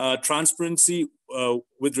 Transparency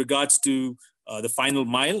with regards to the final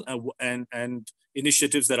mile and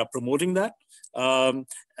initiatives that are promoting that.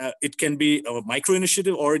 It can be a micro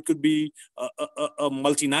initiative, or it could be a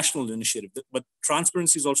multinational initiative. But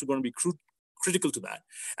transparency is also going to be critical to that.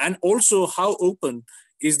 And also, how open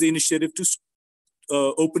is the initiative to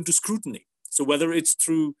open to scrutiny? So whether it's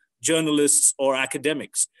through journalists or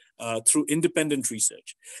academics, through independent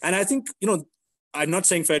research. And I think, I'm not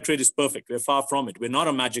saying Fairtrade is perfect. We're far from it. We're not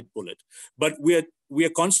a magic bullet, but we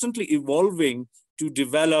are constantly evolving to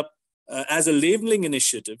develop as a labeling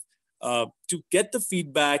initiative to get the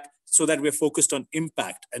feedback so that we're focused on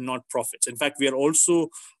impact and not profits. In fact, we are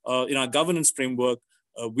also in our governance framework,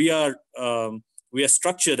 we are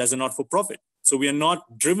structured as a not-for-profit. So we are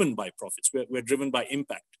not driven by profits. We're driven by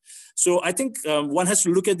impact. So I think one has to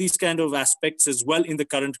look at these kind of aspects as well in the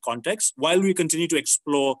current context while we continue to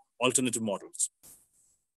explore alternative models.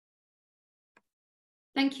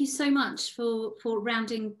 Thank you so much for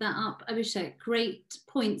rounding that up, Abhishek. Great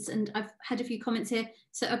points. And I've had a few comments here.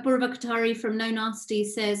 So Apoorva Katari from No Nasty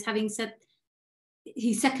says,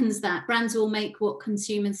 he seconds that. Brands will make what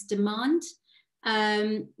consumers demand.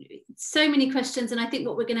 So many questions, and I think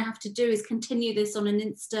what we're going to have to do is continue this on an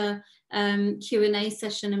Insta Q&A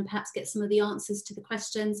session and perhaps get some of the answers to the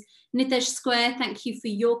questions. Nitesh Square, thank you for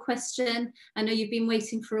your question. I know you've been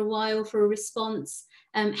waiting for a while for a response.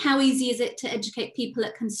 How easy is it to educate people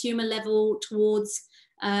at consumer level towards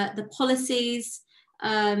the policies?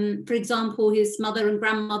 For example, his mother and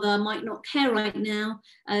grandmother might not care right now.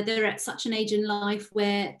 They're at such an age in life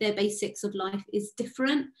where their basics of life is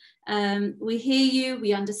different. We hear you,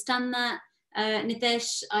 we understand that.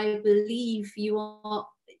 Nitesh, I believe you are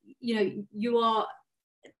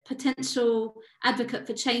potential advocate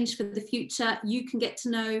for change for the future. You can get to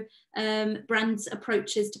know brands'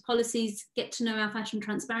 approaches to policies, get to know our Fashion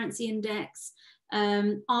Transparency Index,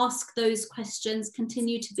 ask those questions,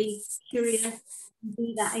 continue to be curious,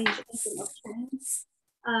 be that agent of change.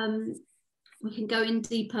 We can go in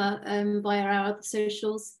deeper via our other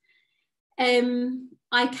socials.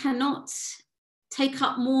 I cannot take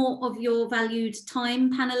up more of your valued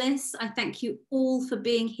time, panelists. I thank you all for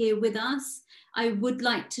being here with us. I would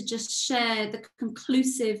like to just share the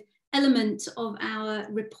conclusive element of our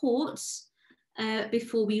report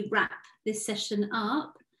before we wrap this session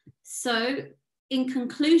up. So in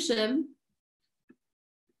conclusion,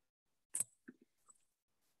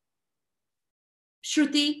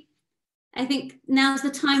 Shruti, I think now's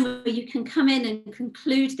the time where you can come in and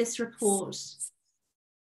conclude this report.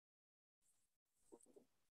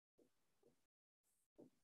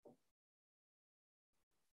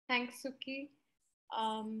 Thanks, Suki.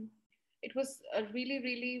 It was a really,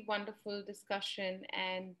 really wonderful discussion,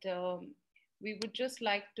 and we would just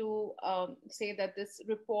like to say that this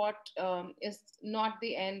report is not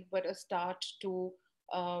the end, but a start to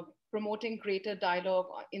promoting greater dialogue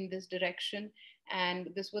in this direction. And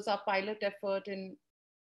this was our pilot effort in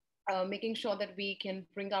making sure that we can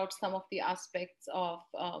bring out some of the aspects of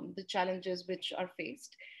the challenges which are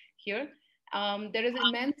faced here. There is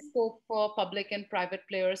immense scope for public and private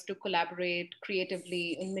players to collaborate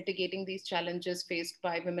creatively in mitigating these challenges faced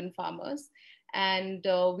by women farmers. And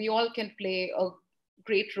we all can play a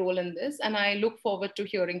great role in this. And I look forward to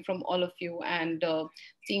hearing from all of you and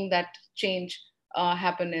seeing that change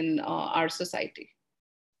happen in our society.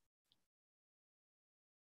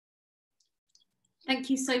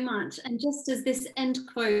 Thank you so much. And just as this end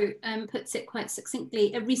quote puts it quite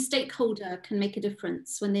succinctly, every stakeholder can make a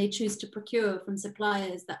difference when they choose to procure from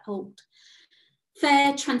suppliers that hold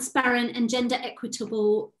fair, transparent, and gender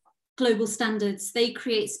equitable global standards. They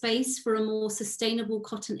create space for a more sustainable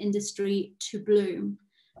cotton industry to bloom.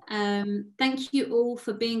 Thank you all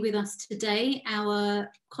for being with us today. Our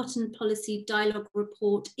Cotton Policy Dialogue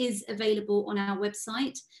Report is available on our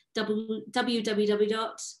website,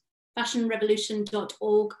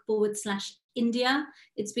 www.fashionrevolution.org/India.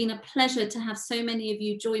 It's been a pleasure to have so many of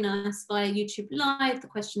you join us via YouTube Live, the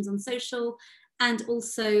questions on social, and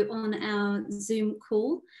also on our Zoom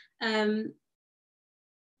call.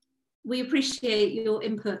 we appreciate your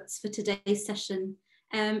inputs for today's session.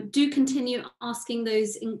 Do continue asking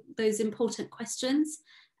those important questions.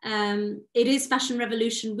 It is Fashion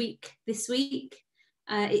Revolution Week this week.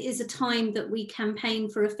 It is a time that we campaign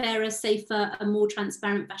for a fairer, safer and more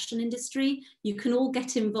transparent fashion industry. You can all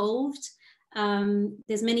get involved.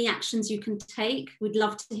 There's many actions you can take. We'd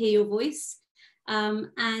love to hear your voice.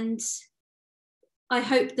 And I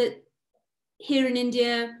hope that here in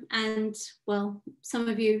India and, well, some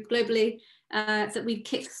of you globally, that we've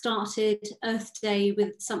kick-started Earth Day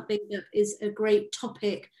with something that is a great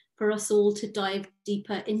topic for us all to dive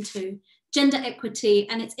deeper into: gender equity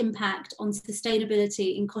and its impact on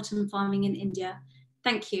sustainability in cotton farming in India.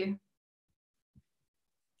 Thank you.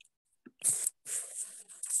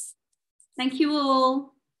 Thank you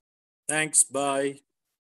all. Thanks, bye.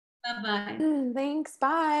 Bye-bye. Thanks,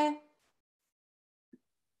 bye.